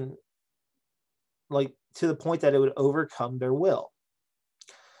person, like, to the point that it would overcome their will.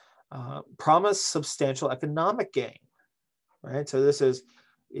 Promise substantial economic gain, right? So this is,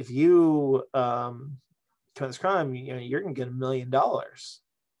 if you commit this crime, you know, you're going to get $1 million.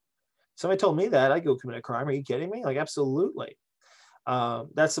 Somebody told me that, I'd go commit a crime. Are you kidding me? Like, absolutely.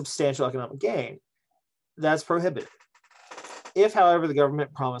 That's substantial economic gain. That's prohibited. If, however, the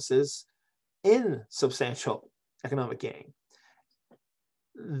government promises insubstantial economic gain,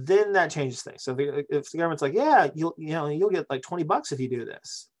 then that changes things. So if the government's like, yeah, you'll get like $20 if you do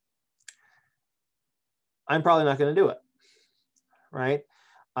this, I'm probably not going to do it, right?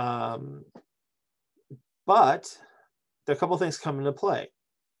 But there are a couple of things come into play.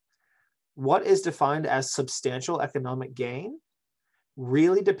 What is defined as substantial economic gain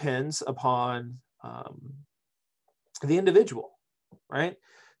really depends upon the individual, right?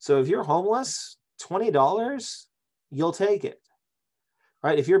 So if you're homeless, $20, you'll take it,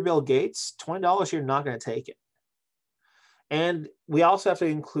 right? If you're Bill Gates, $20, you're not going to take it. And we also have to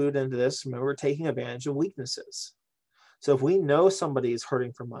include into this, remember, taking advantage of weaknesses. So if we know somebody is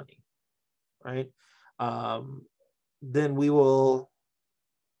hurting for money, right, then we will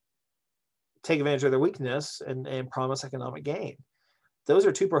take advantage of their weakness and promise economic gain. Those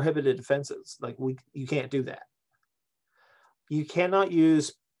are two prohibited offenses. Like, you can't do that. You cannot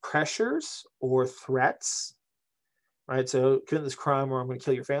use pressures or threats, right? So commit this crime or I'm going to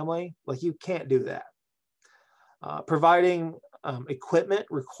kill your family. Like, you can't do that. Providing equipment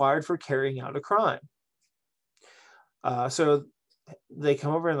required for carrying out a crime. So they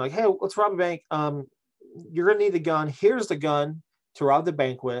come over and like, hey, let's rob a bank. You're going to need a gun. Here's the gun to rob the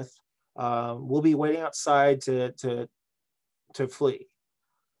bank with. We'll be waiting outside to flee.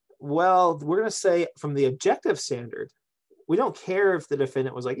 Well, we're going to say from the objective standard, we don't care if the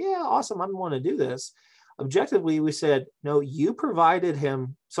defendant was like, yeah, awesome, I want to do this. Objectively, we said, no, you provided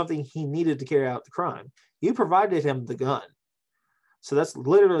him something he needed to carry out the crime. You provided him the gun. So that's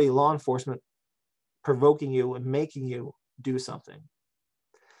literally law enforcement provoking you and making you do something.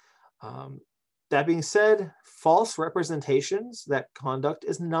 That being said, false representations that conduct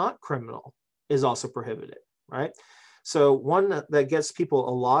is not criminal is also prohibited, right? So one that gets people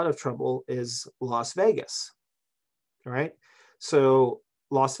a lot of trouble is Las Vegas, right? So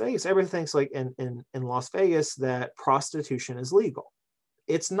Las Vegas, everybody thinks like in Las Vegas that prostitution is legal.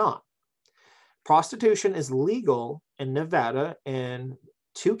 It's not. Prostitution is legal in Nevada in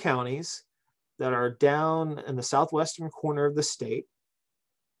 2 counties that are down in the southwestern corner of the state.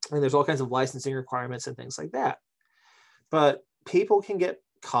 And there's all kinds of licensing requirements and things like that. But people can get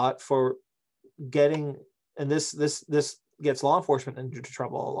caught for getting, and this gets law enforcement into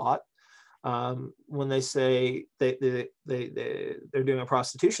trouble a lot, when they say they're doing a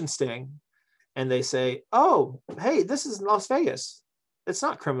prostitution sting, and they say, oh, hey, this is Las Vegas. It's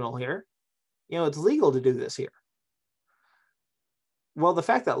not criminal here. You know, it's legal to do this here. Well, the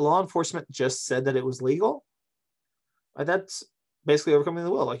fact that law enforcement just said that it was legal, that's basically overcoming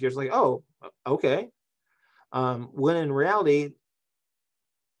the will. Like, you're just like, oh, okay. When in reality,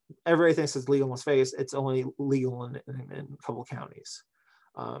 everybody thinks it's legal in Las Vegas. It's only legal in a couple of counties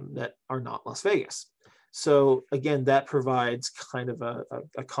that are not Las Vegas. So again, that provides kind of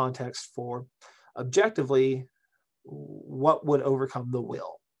a context for objectively, what would overcome the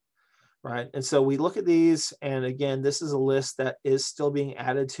will, right? And so we look at these, and again, this is a list that is still being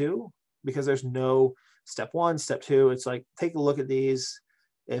added to because there's no step 1, step 2. It's like, take a look at these.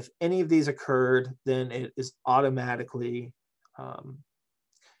 If any of these occurred, then it is automatically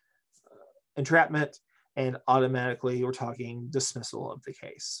entrapment, and automatically we're talking dismissal of the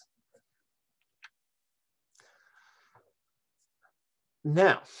case.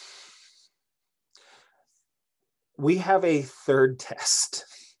 Now, we have a third test.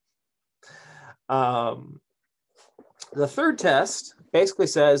 The third test basically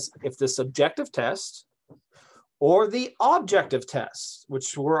says if the subjective test or the objective test,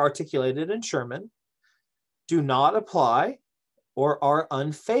 which were articulated in Sherman, do not apply or are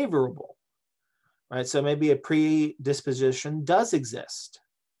unfavorable, right? So maybe a predisposition does exist.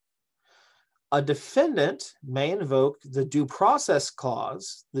 A defendant may invoke the due process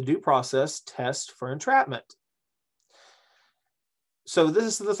clause, the due process test for entrapment. So this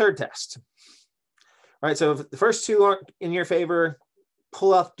is the third test, right? So if the first two aren't in your favor,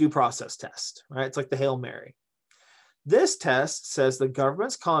 pull out due process test, right? It's like the Hail Mary. This test says the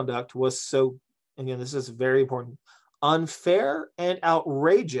government's conduct was so, again, this is very important, unfair and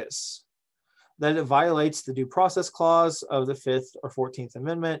outrageous that it violates the due process clause of the 5th or 14th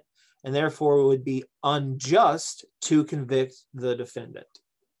Amendment, and therefore would be unjust to convict the defendant.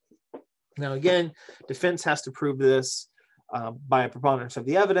 Now, again, defense has to prove this by a preponderance of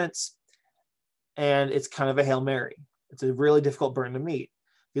the evidence, and it's kind of a Hail Mary. It's a really difficult burden to meet.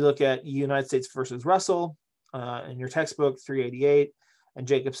 If you look at United States versus Russell in your textbook, 388, and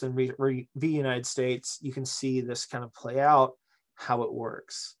Jacobson v. United States, you can see this kind of play out, how it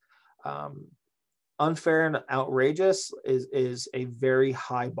works. Unfair and outrageous is a very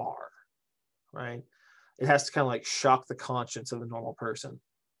high bar, right? It has to kind of like shock the conscience of a normal person,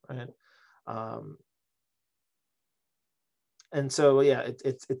 right? And so, yeah,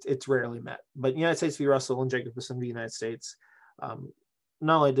 it's rarely met. But United States v. Russell and Jacobson v. United States, not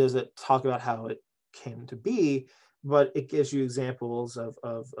only does it talk about how it came to be, but it gives you examples of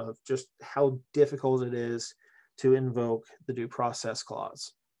just how difficult it is to invoke the due process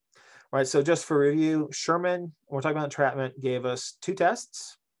clause. Right, so just for review, Sherman, when we're talking about entrapment, gave us two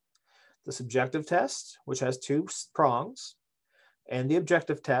tests: the subjective test, which has 2 prongs, and the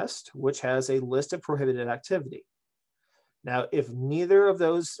objective test, which has a list of prohibited activity. Now, if neither of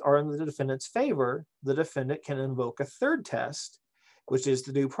those are in the defendant's favor, the defendant can invoke a third test, which is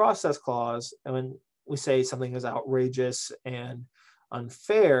the due process clause. And when we say something is outrageous and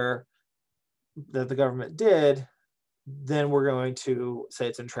unfair that the government did, then we're going to say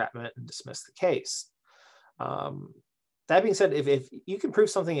it's entrapment and dismiss the case. That being said, if you can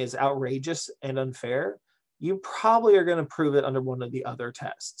prove something is outrageous and unfair, you probably are going to prove it under one of the other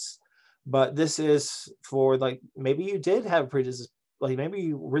tests. But this is for, like, maybe you did have predisposition, like maybe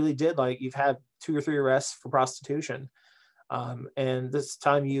you really did, like you've had 2 or 3 arrests for prostitution. And this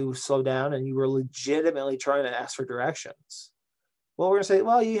time you slow down and you were legitimately trying to ask for directions. Well, we're going to say,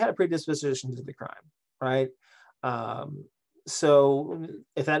 well, you had a predisposition to the crime, right? So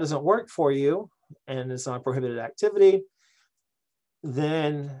if that doesn't work for you and it's not a prohibited activity,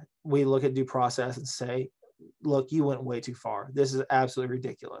 then we look at due process and say, look, you went way too far. This is absolutely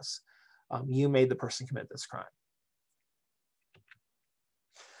ridiculous. You made the person commit this crime.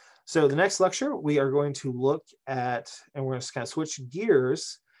 So the next lecture, we are going to look at, and we're going to kind of switch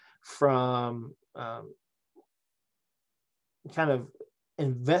gears from kind of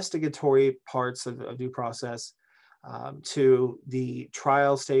investigatory parts of due process to the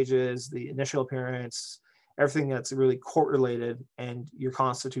trial stages, the initial appearance, everything that's really court related, and your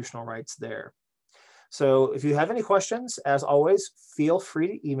constitutional rights there. So if you have any questions, as always, feel free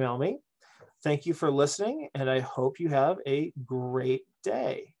to email me. Thank you for listening, and I hope you have a great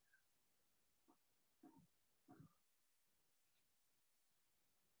day.